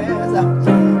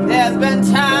 There's been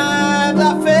times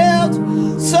I felt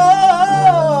so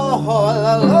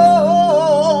alone.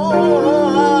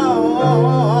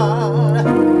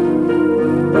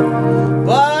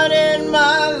 But in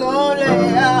my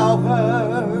lonely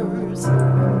hours,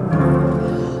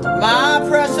 my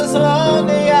precious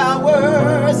lonely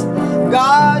hours,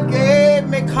 God gave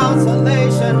me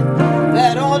consolation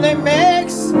that only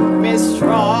makes me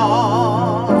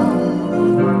strong.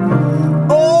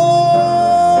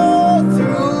 Oh,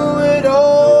 through it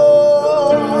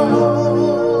all,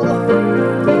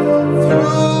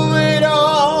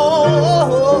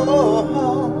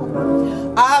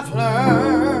 I've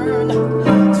learned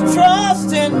to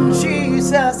trust in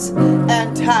Jesus,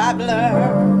 and I've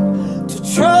learned to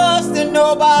trust in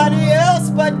nobody else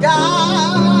but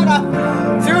God.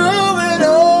 Through it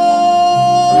all,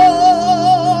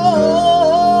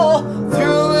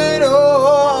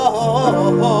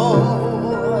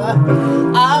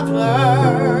 I've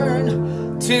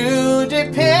learned to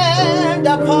depend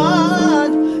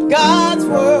upon God's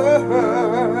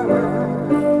word.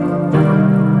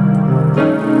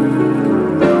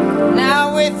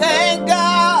 Now we thank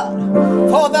God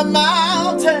for the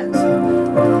mountains,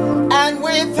 and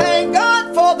we thank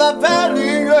God for the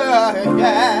valley,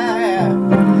 yeah.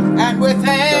 And we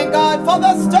thank God for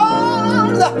the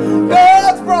storms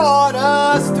God's brought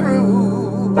us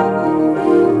through.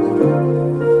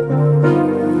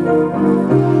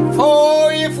 For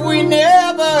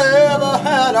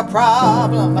a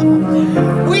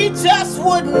problem, we just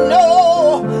wouldn't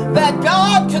know that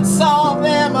God could solve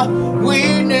them.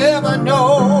 We never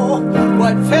know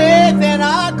what faith in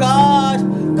our God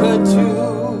could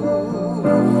do.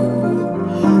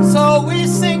 So we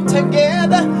sing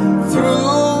together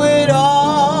through it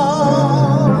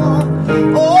all.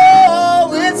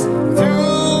 Oh, it's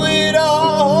through it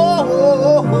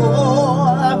all.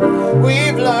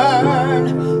 We've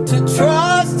learned to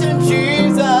trust in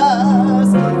Jesus,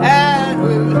 and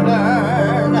we've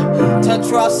learned to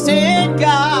trust in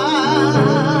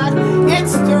God.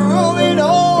 It's through it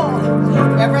all.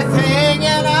 Everything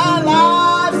in our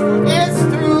lives is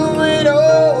through it all.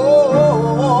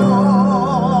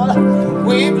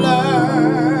 We've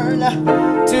learned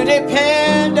to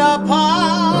depend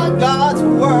upon God's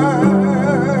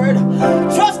word.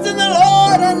 Trust in the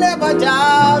Lord and never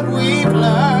doubt. We've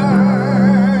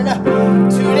learned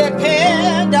to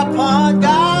depend upon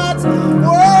God's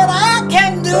word. I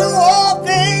can do all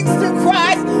things through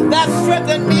Christ that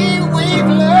strengthen me.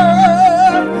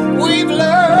 We've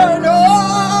learned,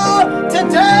 oh,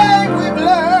 today we've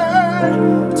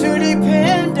learned to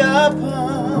depend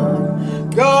upon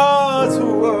God's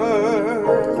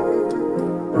word,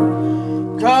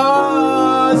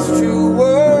 God's true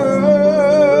word.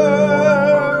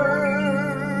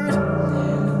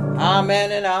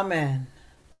 Amen and amen.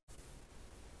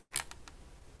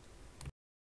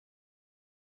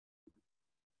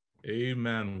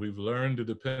 Amen. We've learned to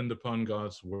depend upon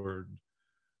God's word.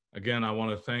 Again, I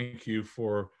want to thank you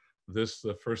for this,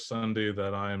 the first Sunday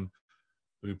that I'm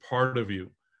a part of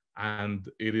you. And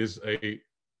it is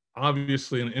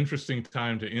obviously an interesting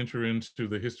time to enter into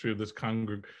the history of this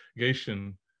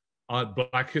congregation on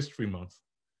Black History Month.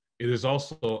 It is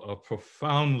also a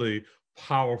profoundly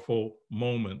powerful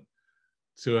moment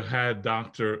to have had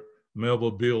Dr.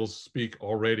 Melba Beals speak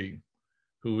already,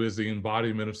 who is the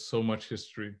embodiment of so much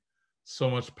history, so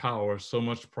much power, so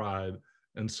much pride,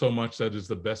 and so much that is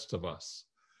the best of us.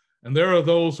 And there are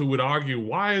those who would argue,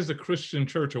 why is the Christian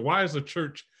church, or why is the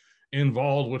church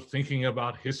involved with thinking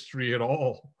about history at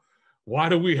all? Why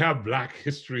do we have Black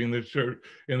history in the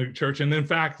church? And in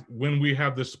fact, when we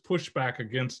have this pushback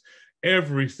against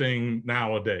everything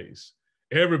nowadays,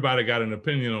 everybody got an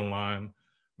opinion online,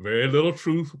 very little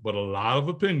truth, but a lot of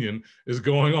opinion is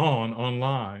going on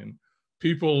online.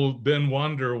 People then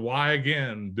wonder, why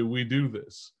again do we do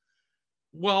this?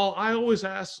 Well, I always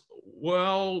ask,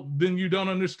 well, then you don't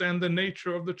understand the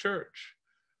nature of the church.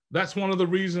 That's one of the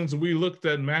reasons we looked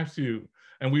at Matthew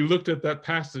and we looked at that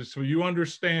passage, so you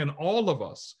understand all of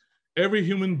us, every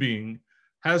human being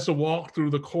has to walk through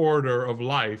the corridor of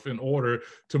life in order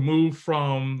to move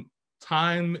from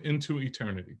time into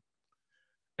eternity.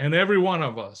 And every one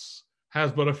of us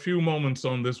has but a few moments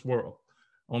on this world,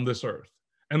 on this earth.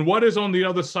 And what is on the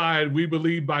other side, we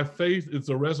believe by faith, is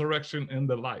the resurrection and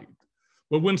the light.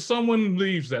 But when someone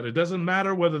leaves that, it doesn't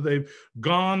matter whether they've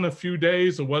gone a few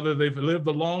days or whether they've lived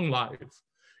a long life.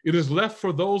 It is left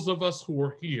for those of us who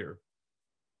are here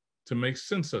to make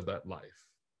sense of that life.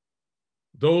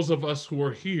 Those of us who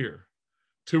are here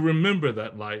to remember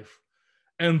that life.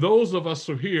 And those of us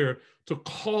who are here to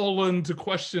call into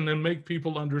question and make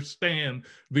people understand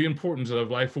the importance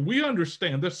of life. We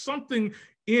understand there's something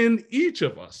in each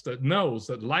of us that knows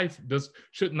that life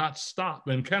should not stop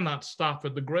and cannot stop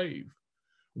at the grave.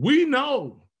 We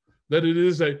know that it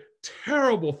is a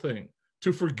terrible thing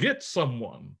to forget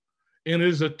someone, and it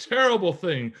is a terrible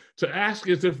thing to ask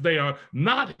as if they are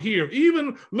not here.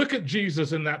 Even look at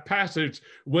Jesus in that passage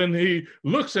when he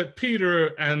looks at Peter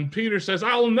and Peter says,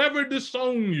 I'll never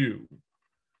disown you.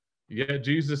 Yet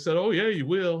Jesus said, oh yeah, you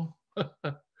will.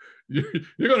 You're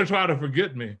going to try to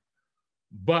forget me.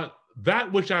 But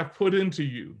that which I've put into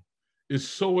you is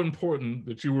so important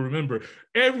that you remember.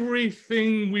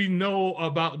 Everything we know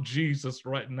about Jesus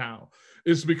right now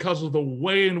is because of the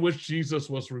way in which Jesus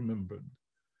was remembered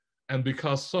and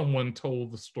because someone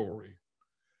told the story.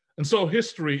 And so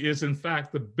history is in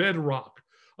fact the bedrock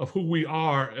of who we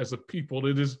are as a people.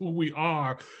 It is who we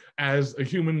are as a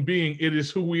human being. It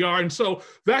is who we are. And so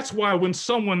that's why when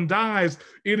someone dies,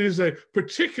 it is a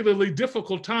particularly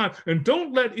difficult time. And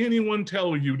don't let anyone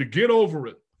tell you to get over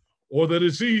it, or that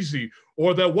it's easy,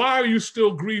 or that why are you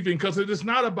still grieving? Because it is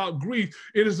not about grief.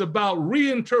 It is about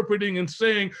reinterpreting and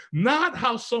saying, not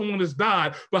how someone has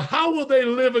died, but how will they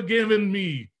live again in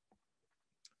me?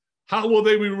 How will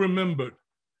they be remembered?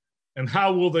 And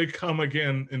how will they come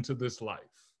again into this life?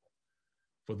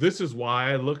 For this is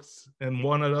why I looked and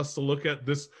wanted us to look at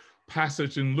this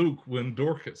passage in Luke when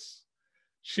Dorcas,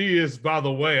 she is, by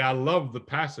the way, I love the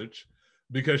passage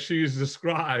because she's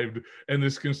described and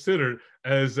is considered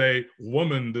as a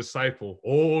woman disciple.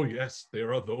 Oh yes,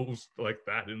 there are those like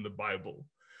that in the Bible.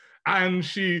 And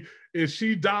she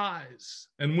dies,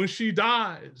 and when she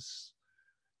dies,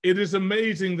 it is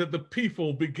amazing that the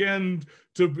people begin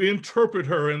to interpret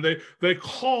her, and they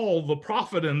call the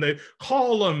prophet and they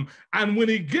call him, and when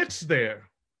he gets there,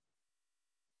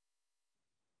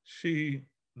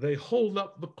 they hold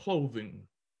up the clothing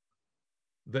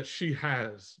that she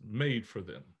has made for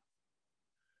them.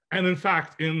 And in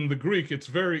fact, in the Greek, it's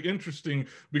very interesting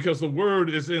because the word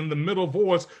is in the middle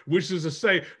voice, which is to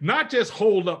say, not just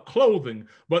hold up clothing,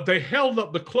 but they held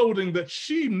up the clothing that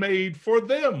she made for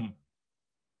them.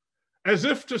 As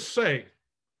if to say,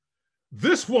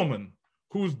 this woman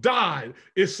who's died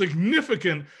is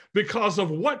significant because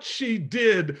of what she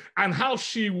did and how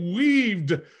she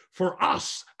weaved for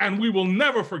us, and we will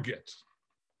never forget.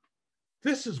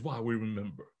 This is why we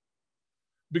remember,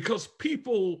 because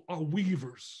people are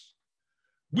weavers.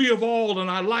 We evolved, and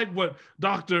I like what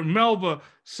Dr. Melba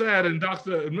said and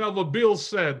Dr. Melba Bill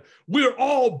said, we're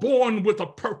all born with a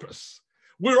purpose.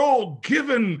 We're all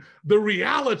given the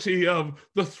reality of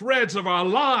the threads of our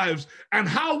lives, and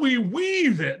how we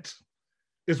weave it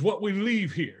is what we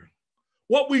leave here.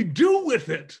 What we do with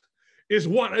it is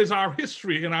what is our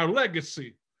history and our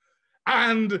legacy.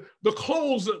 And the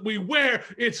clothes that we wear,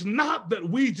 it's not that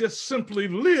we just simply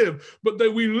live, but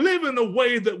that we live in a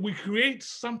way that we create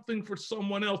something for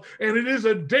someone else. And it is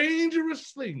a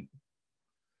dangerous thing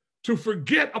to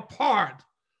forget a part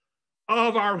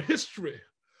of our history,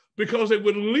 because it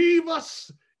would leave us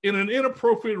in an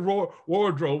inappropriate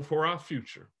wardrobe for our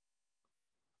future.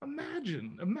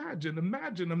 Imagine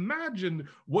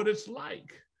what it's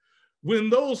like when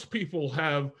those people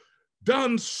have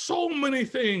done so many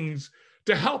things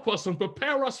to help us and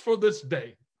prepare us for this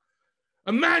day.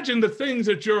 Imagine the things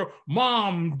that your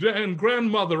mom and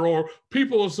grandmother or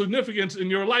people of significance in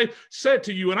your life said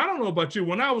to you. And I don't know about you,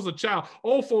 when I was a child,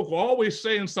 old folk were always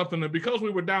saying something, and because we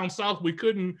were down south, we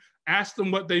couldn't ask them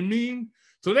what they mean.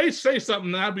 So they say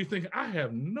something, and I'd be thinking, I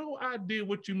have no idea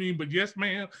what you mean, but yes,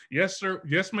 ma'am, yes, sir,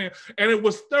 yes, ma'am. And it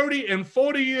was 30 and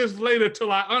 40 years later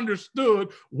till I understood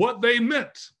what they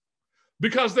meant,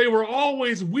 because they were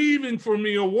always weaving for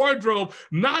me a wardrobe,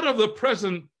 not of the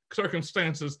present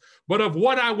circumstances, but of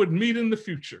what I would meet in the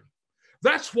future.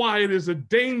 That's why it is a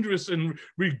dangerous and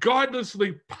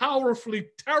regardlessly powerfully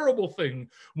terrible thing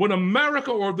when America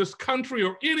or this country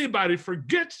or anybody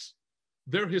forgets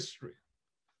their history,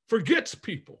 forgets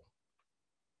people.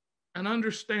 And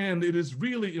understand it is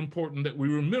really important that we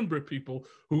remember people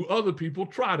who other people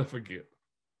try to forget.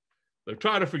 They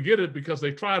try to forget it because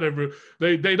they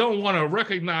don't want to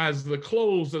recognize the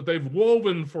clothes that they've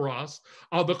woven for us,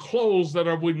 or the clothes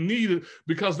that we needed,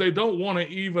 because they don't want to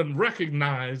even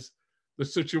recognize the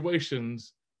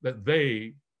situations that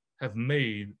they have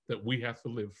made that we have to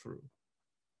live through.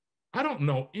 I don't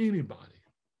know anybody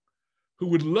who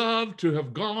would love to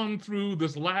have gone through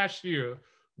this last year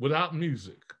without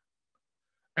music.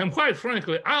 And quite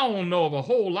frankly, I don't know of a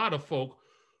whole lot of folk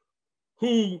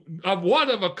who, of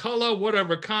whatever color,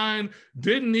 whatever kind,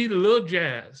 didn't need a little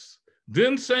jazz,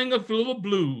 didn't sing a little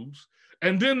blues,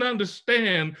 and didn't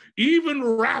understand even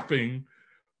rapping,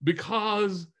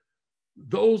 because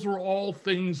those were all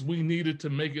things we needed to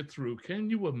make it through. Can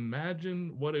you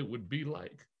imagine what it would be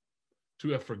like to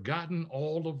have forgotten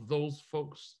all of those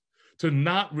folks, to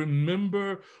not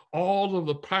remember all of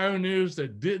the pioneers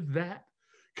that did that?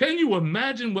 Can you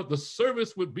imagine what the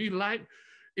service would be like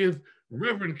if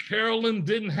Reverend Carolyn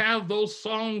didn't have those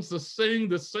songs to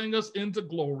sing us into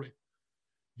glory?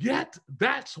 Yet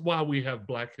that's why we have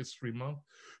Black History Month,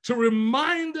 to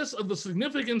remind us of the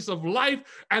significance of life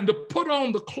and to put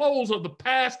on the clothes of the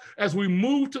past as we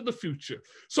move to the future.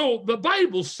 So the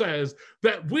Bible says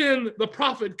that when the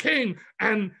prophet came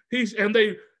and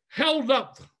they held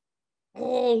up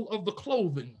all of the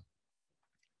clothing,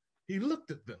 he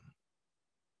looked at them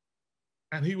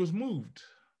and he was moved.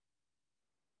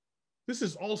 This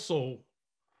is also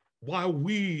why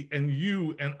we and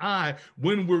you and I,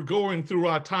 when we're going through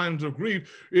our times of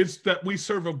grief, it's that we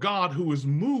serve a God who is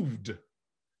moved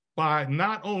by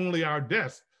not only our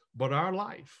death, but our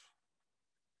life.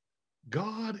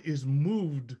 God is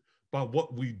moved by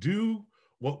what we do,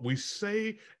 what we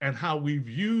say, and how we've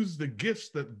used the gifts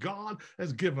that God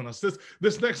has given us.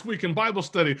 This next week in Bible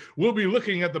study, we'll be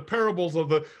looking at the parables of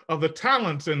the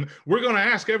talents, and we're going to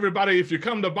ask everybody, if you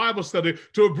come to Bible study,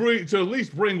 to at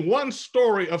least bring one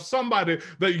story of somebody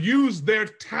that used their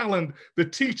talent to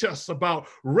teach us about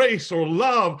race or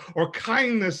love or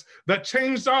kindness that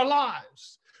changed our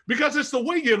lives. Because it's the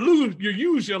way you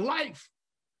use your life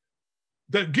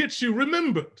that gets you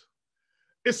remembered.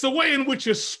 It's the way in which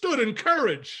you stood in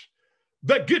courage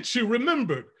that gets you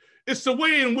remembered. It's the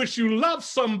way in which you love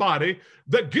somebody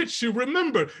that gets you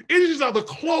remembered. These are the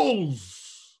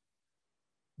clothes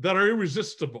that are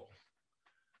irresistible.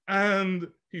 And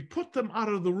he put them out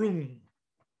of the room.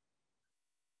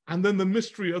 And then the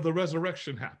mystery of the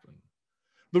resurrection happened.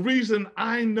 The reason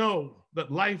I know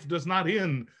that life does not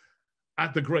end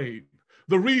at the grave,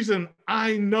 the reason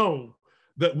I know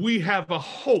that we have a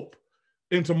hope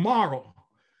in tomorrow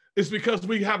is because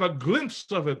we have a glimpse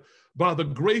of it by the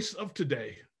grace of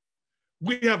today.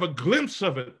 We have a glimpse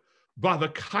of it by the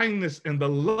kindness and the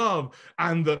love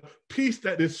and the peace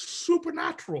that is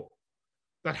supernatural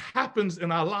that happens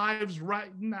in our lives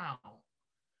right now.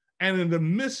 And in the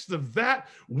midst of that,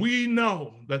 we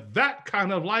know that that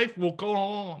kind of life will go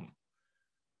on.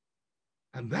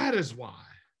 And that is why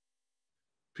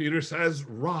Peter says,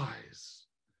 rise.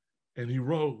 And he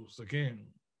rose again.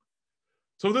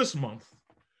 So this month,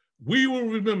 we will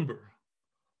remember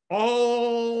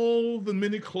all the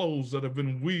many clothes that have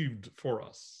been weaved for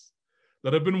us,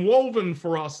 that have been woven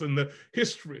for us in the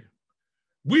history.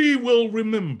 We will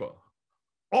remember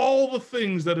all the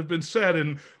things that have been said.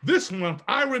 And this month,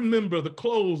 I remember the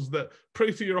clothes that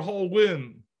Prathia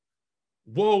Hall-Wynn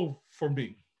wove for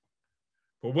me.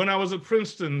 But when I was at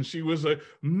Princeton, she was a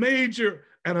major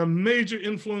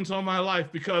influence on my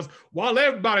life, because while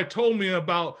everybody told me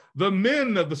about the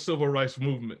men of the civil rights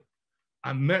movement,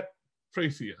 I met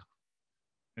Prathia,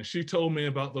 and she told me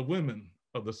about the women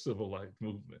of the civil rights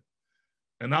movement.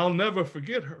 And I'll never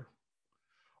forget her.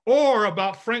 Or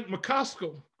about Frank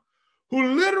McCoskell, who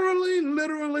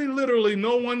literally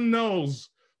no one knows,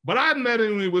 but I met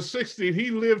him when he was 60 and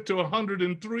he lived to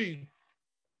 103.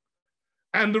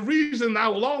 And the reason I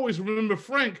will always remember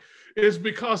Frank is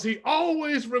because he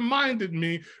always reminded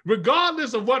me,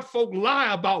 regardless of what folk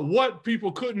lie about what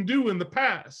people couldn't do in the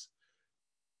past,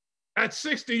 at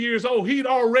 60 years old, he'd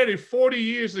already 40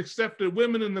 years accepted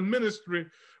women in the ministry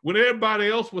when everybody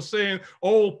else was saying,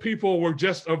 oh, people were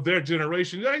just of their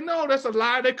generation. They know that's a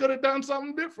lie. They could have done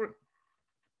something different.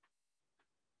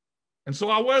 And so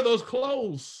I wear those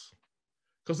clothes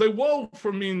because they wove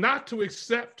for me not to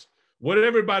accept what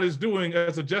everybody's doing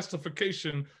as a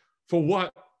justification for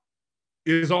what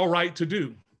is all right to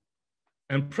do.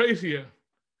 And Prathia,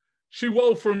 she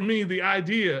wove for me the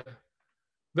idea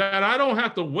that I don't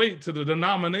have to wait till the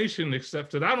denomination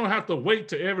accepts it. I don't have to wait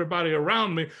till everybody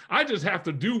around me. I just have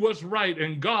to do what's right,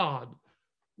 and God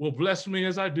will bless me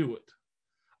as I do it.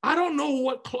 I don't know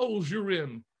what clothes you're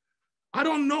in. I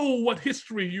don't know what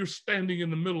history you're standing in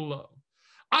the middle of.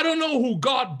 I don't know who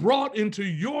God brought into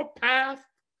your path,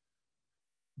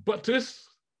 but this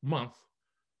month,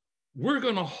 we're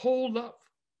going to hold up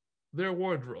their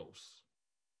wardrobes.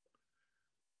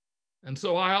 And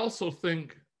so I also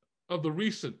think of the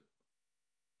recent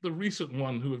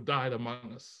one who have died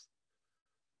among us.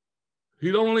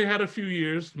 He'd only had a few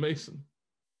years, Mason.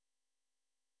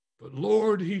 But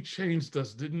Lord, he changed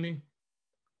us, didn't he?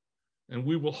 And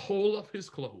we will hold up his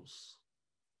clothes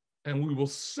and we will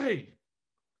say,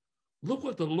 look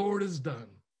what the Lord has done.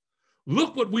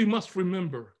 Look what we must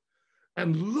remember.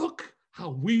 And look how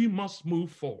we must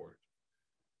move forward.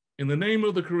 In the name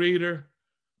of the Creator,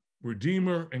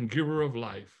 Redeemer, and Giver of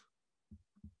life,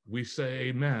 we say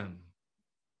amen.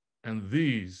 And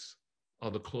these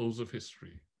are the close of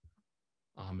history.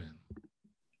 Amen.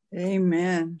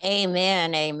 Amen.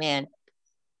 Amen. Amen.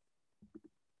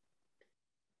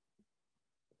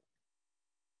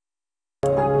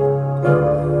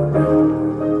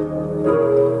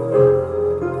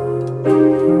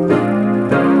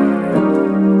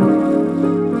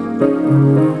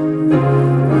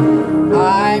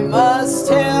 I must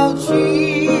tell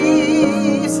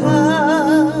Jesus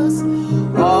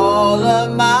all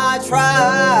of my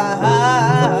trials.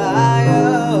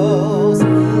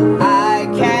 I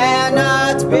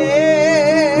cannot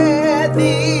bear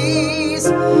these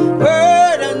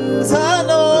burdens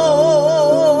alone.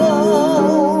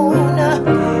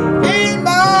 In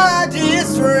my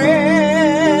distress,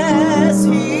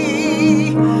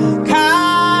 He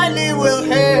kindly will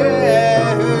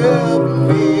help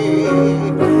me.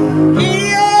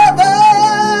 He ever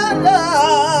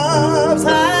loves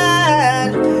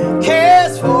and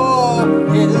cares for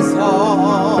His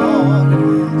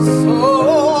own.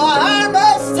 So I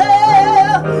must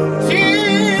tell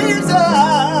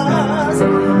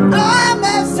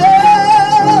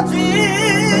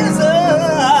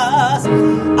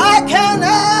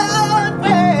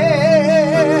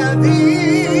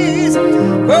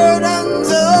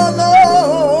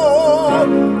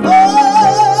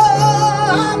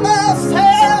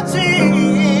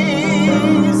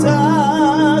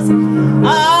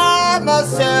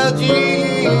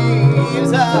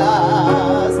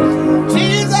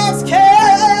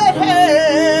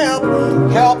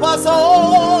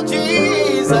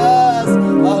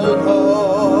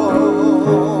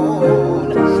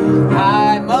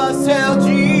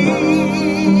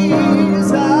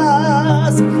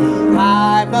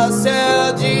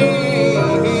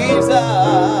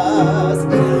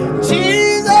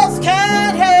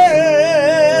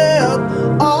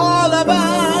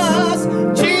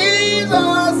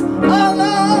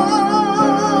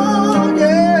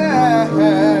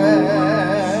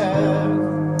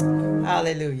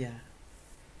Hallelujah.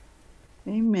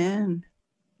 Amen.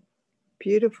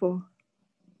 Beautiful.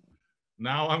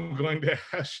 Now I'm going to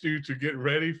ask you to get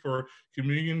ready for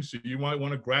communion. So you might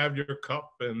want to grab your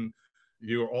cup and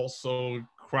you're also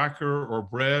cracker or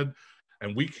bread.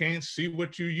 And we can't see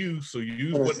what you use, so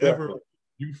use whatever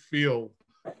you feel.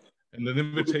 And an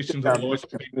invitation to the Lord's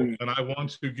table. And I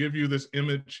want to give you this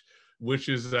image, which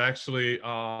is actually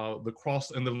the cross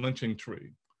and the lynching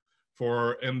tree.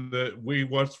 We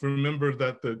must remember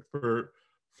that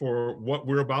for what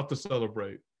we're about to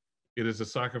celebrate, it is a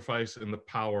sacrifice and the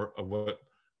power of what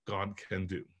God can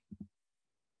do.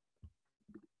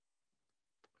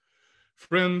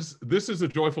 Friends, this is a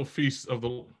joyful feast of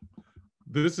the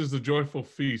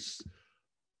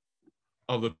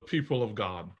people of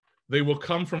God. They will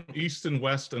come from east and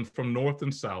west and from north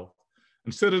and south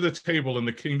and sit at a table in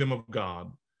the kingdom of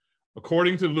God.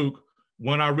 According to Luke,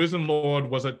 when our risen Lord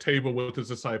was at table with his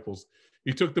disciples,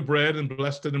 he took the bread and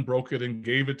blessed it and broke it and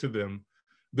gave it to them.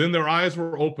 Then their eyes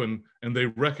were opened and they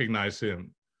recognized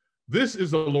him. This is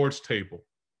the Lord's table.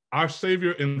 Our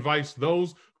Savior invites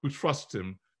those who trust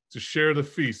him to share the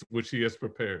feast which he has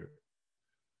prepared.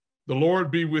 The Lord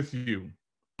be with you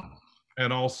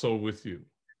and also with you.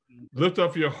 Lift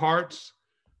up your hearts.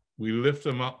 We lift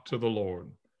them up to the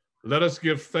Lord. Let us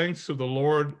give thanks to the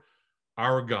Lord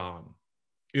our God.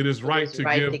 It is right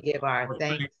to give our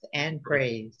thanks and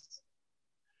praise.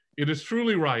 It is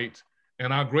truly right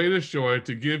and our greatest joy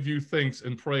to give you thanks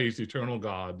and praise, eternal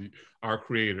God, our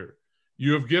Creator.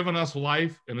 You have given us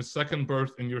life and a second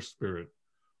birth in your Spirit.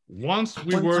 Once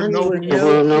we were no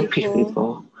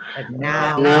people, but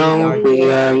now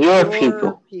we are your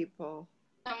people.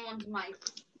 Someone's mic.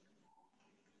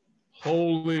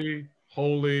 Holy,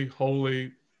 holy,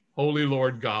 holy, holy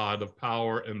Lord God of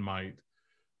power and might.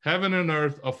 Heaven and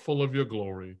earth are full of your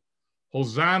glory.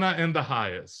 Hosanna in the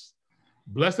highest.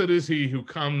 Blessed is he who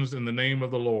comes in the name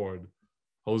of the Lord.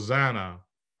 Hosanna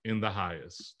in the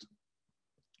highest.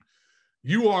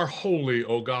 You are holy,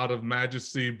 O God of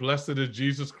majesty. Blessed is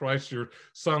Jesus Christ, your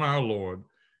Son, our Lord.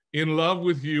 In love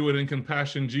with you and in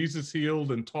compassion, Jesus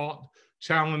healed and taught,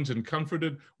 challenged and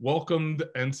comforted, welcomed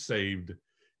and saved.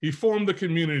 He formed a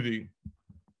community,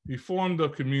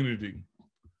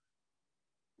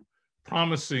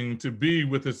 promising to be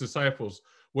with his disciples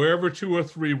wherever 2 or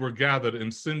 3 were gathered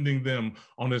and sending them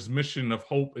on his mission of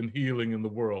hope and healing in the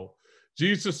world.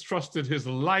 Jesus trusted his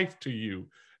life to you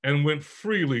and went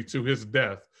freely to his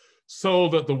death so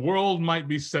that the world might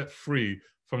be set free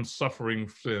from suffering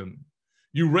sin.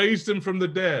 You raised him from the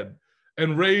dead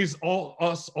and raised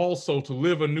us also to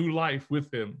live a new life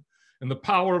with him. In the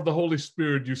power of the Holy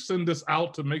Spirit, you send us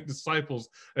out to make disciples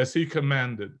as he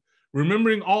commanded.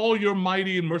 Remembering all your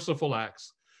mighty and merciful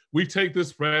acts, we take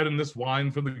this bread and this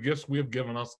wine from the gifts we have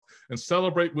given us and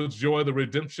celebrate with joy the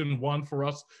redemption won for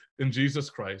us in Jesus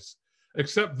Christ.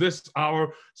 Accept this,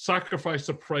 our sacrifice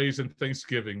of praise and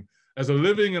thanksgiving, as a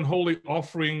living and holy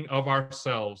offering of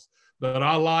ourselves, that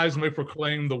our lives may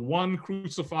proclaim the one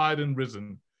crucified and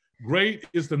risen. Great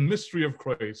is the mystery of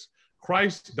grace.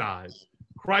 Christ died.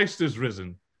 Christ is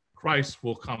risen. Christ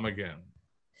will come again.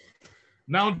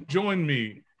 Now join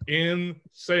me in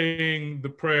saying the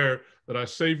prayer that our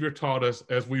Savior taught us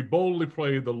as we boldly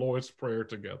pray the Lord's Prayer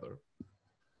together.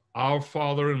 Our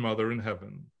Father and Mother in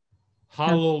heaven,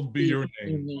 hallowed be your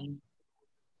name.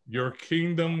 Your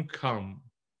kingdom come.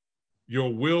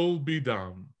 Your will be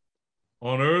done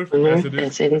on earth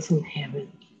as it is in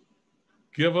heaven.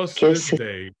 Give us this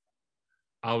day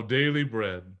our daily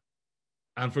bread,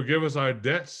 and forgive us our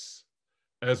debts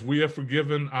as we have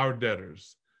forgiven our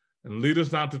debtors. And lead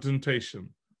us not to temptation,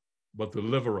 but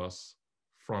deliver us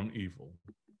from evil.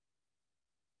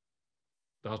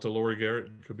 Dr. Lori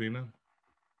Garrett, Kabina.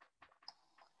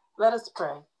 Let us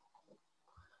pray.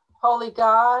 Holy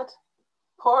God,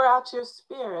 pour out your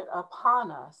Spirit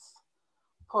upon us.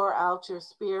 Pour out your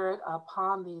Spirit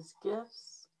upon these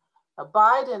gifts.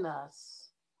 Abide in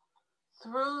us.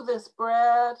 Through this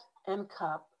bread and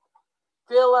cup,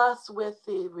 fill us with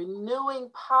the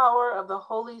renewing power of the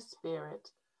Holy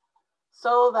Spirit,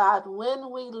 so that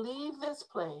when we leave this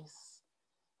place,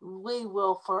 we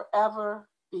will forever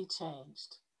be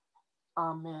changed.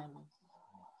 Amen.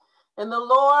 And the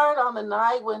Lord, on the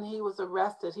night when he was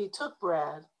arrested, he took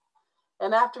bread,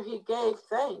 and after he gave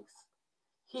thanks,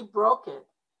 he broke it,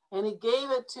 and he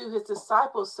gave it to his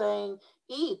disciples, saying,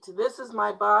 "Eat, this is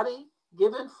my body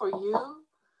given for you.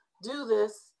 Do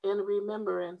this in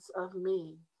remembrance of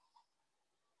me."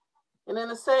 And in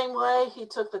the same way, he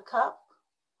took the cup,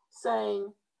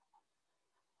 saying,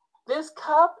 "This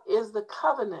cup is the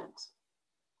covenant,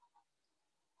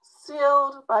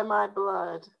 sealed by my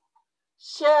blood,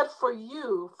 shed for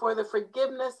you for the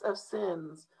forgiveness of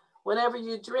sins. Whenever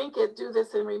you drink it, do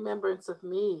this in remembrance of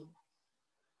me.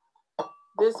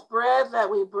 This bread that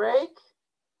we break,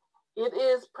 it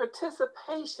is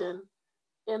participation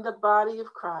in the body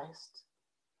of Christ.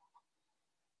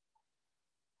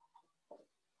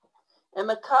 And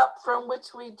the cup from which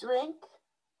we drink,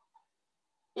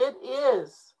 it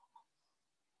is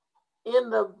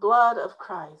in the blood of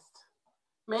Christ.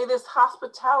 May this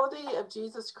hospitality of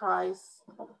Jesus Christ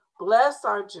bless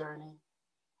our journey,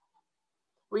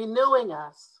 renewing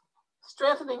us,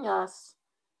 strengthening us,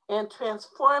 and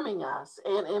transforming us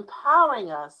and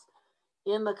empowering us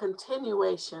in the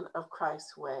continuation of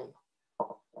Christ's way.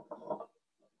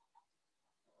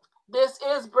 This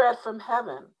is bread from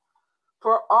heaven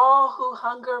for all who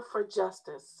hunger for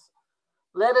justice.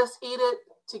 Let us eat it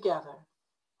together.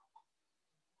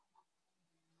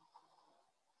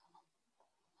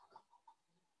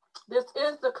 This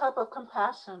is the cup of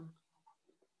compassion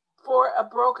for a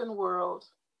broken world.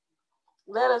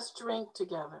 Let us drink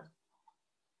together.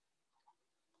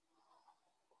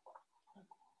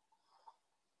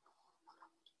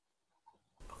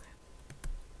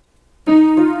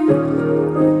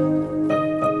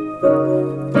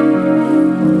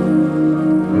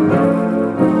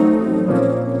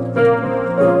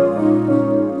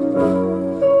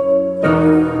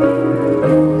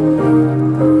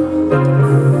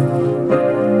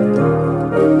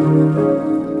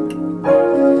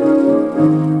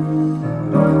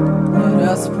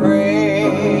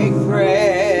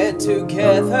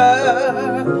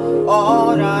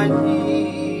 On our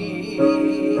knees,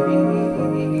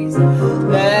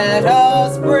 let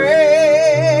us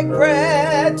break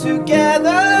bread together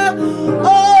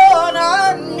on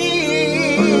our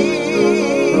knees.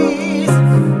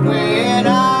 When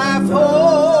I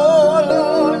fall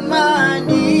on my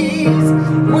knees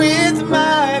with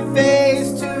my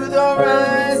face to the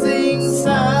rising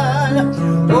sun,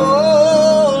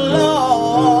 oh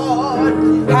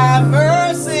Lord, have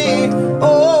mercy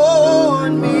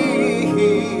on me.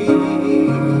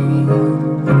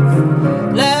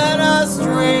 Let us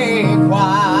drink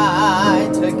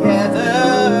wine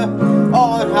together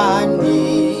on our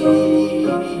knees.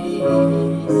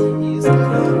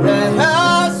 Let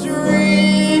us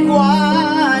drink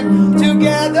wine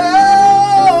together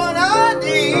on our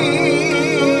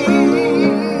knees.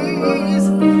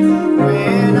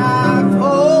 When I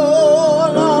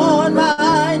fall on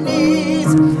my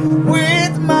knees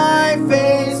with my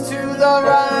face to the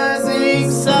rising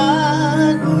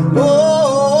sun,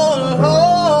 oh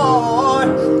Lord,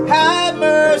 have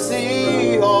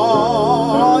mercy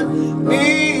on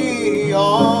me,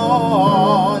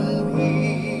 on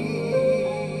me.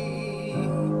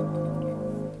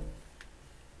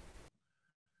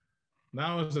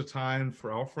 Now is the time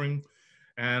for offering.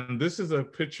 And this is a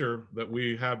picture that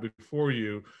we have before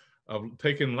you of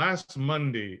taken last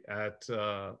Monday at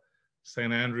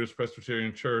St. Andrew's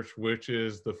Presbyterian Church, which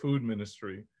is the food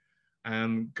ministry.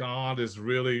 And God is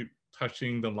really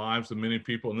touching the lives of many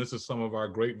people. And this is some of our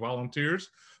great volunteers,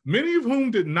 many of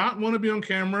whom did not want to be on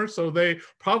camera. So they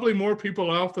probably more people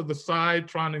off to the side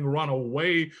trying to run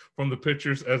away from the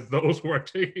pictures as those who are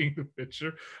taking the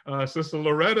picture. Sister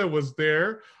Loretta was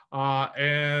there,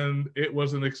 and it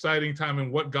was an exciting time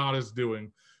in what God is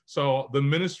doing. So the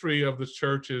ministry of the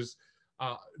church is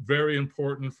very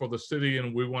important for the city.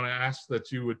 And we want to ask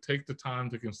that you would take the time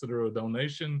to consider a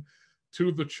donation to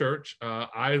the church.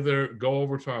 Either go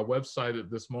over to our website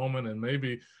at this moment and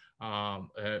maybe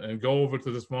and go over to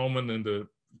this moment and to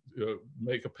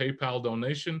make a PayPal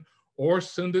donation, or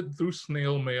send it through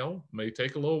snail mail. May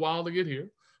take a little while to get here,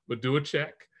 but do a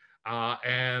check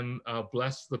and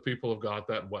bless the people of God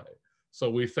that way. So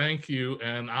we thank you,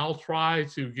 and I'll try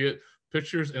to get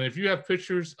pictures. And if you have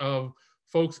pictures of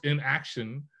folks in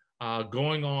action,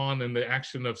 going on in the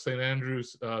action of St.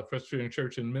 Andrew's Presbyterian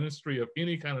Church and ministry of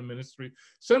any kind of ministry,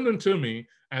 send them to me.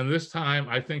 And this time,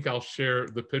 I think I'll share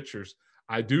the pictures.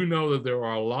 I do know that there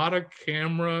are a lot of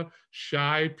camera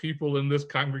shy people in this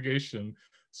congregation.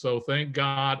 So thank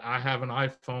God I have an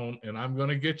iPhone, and I'm going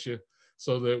to get you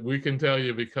so that we can tell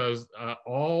you, because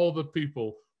all the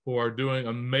people who are doing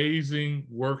amazing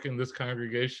work in this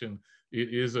congregation,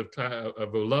 it is of a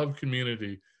beloved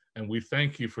community. And we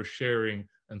thank you for sharing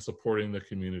and supporting the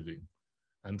community.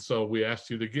 And so we ask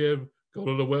you to give. Go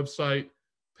to the website,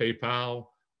 PayPal,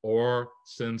 or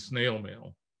send snail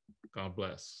mail. God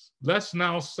bless. Let's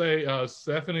now say,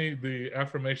 Stephanie, the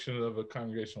affirmation of a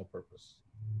congregational purpose.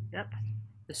 Yep.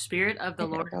 The Spirit of the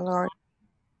Lord,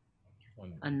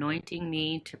 anointing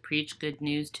me to preach good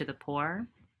news to the poor,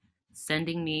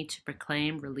 sending me to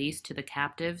proclaim release to the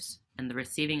captives and the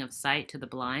receiving of sight to the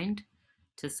blind,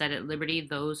 to set at liberty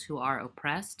those who are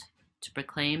oppressed, to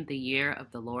proclaim the year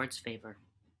of the Lord's favor.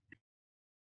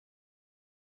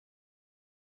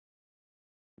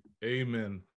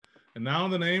 Amen. And now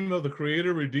in the name of the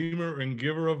Creator, Redeemer, and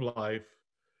Giver of life,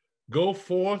 go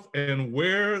forth and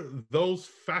wear those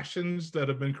fashions that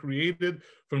have been created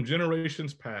from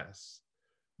generations past.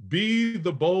 Be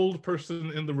the bold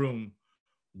person in the room.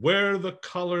 Wear the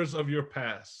colors of your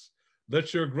past.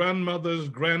 Let your grandmothers,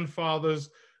 grandfathers,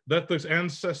 let the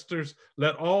ancestors,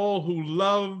 let all who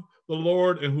love the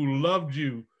Lord and who loved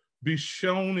you be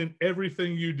shown in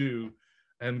everything you do.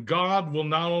 And God will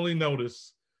not only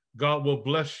notice, God will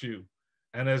bless you.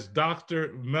 And as Dr.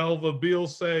 Melva Beal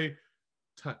say,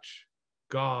 touch.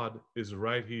 God is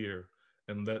right here.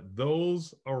 And let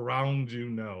those around you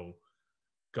know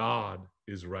God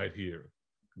is right here.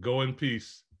 Go in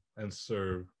peace and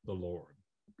serve the Lord.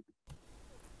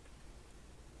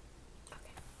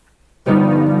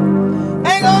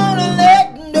 Ain't gonna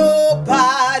let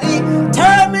nobody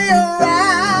turn me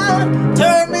around,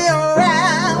 turn me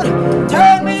around,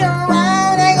 turn me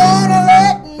around. Ain't gonna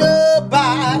let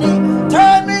nobody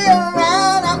turn me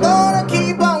around. I'm gonna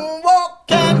keep on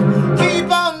walking,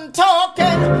 keep on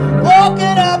talking,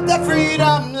 walking up the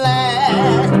freedom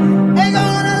land. Ain't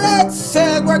gonna let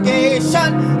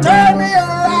segregation turn me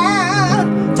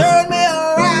around, turn me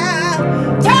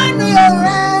around, turn me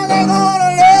around. Ain't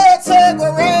gonna let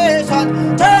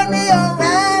segregation turn me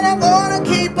around. I'm gonna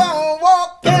keep on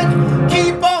walking,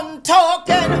 keep on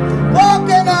talking,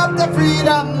 walking up the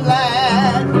freedom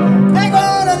land. Ain't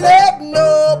gonna let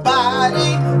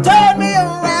nobody turn me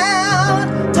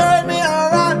around, turn me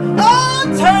around, oh,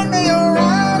 turn me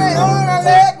around. Ain't gonna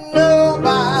let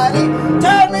nobody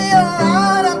turn me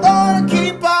around. I'm gonna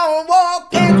keep on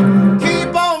walking,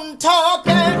 keep on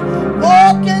talking,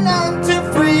 walking unto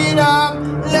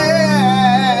freedom land.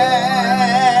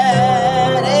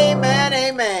 Amen,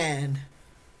 amen.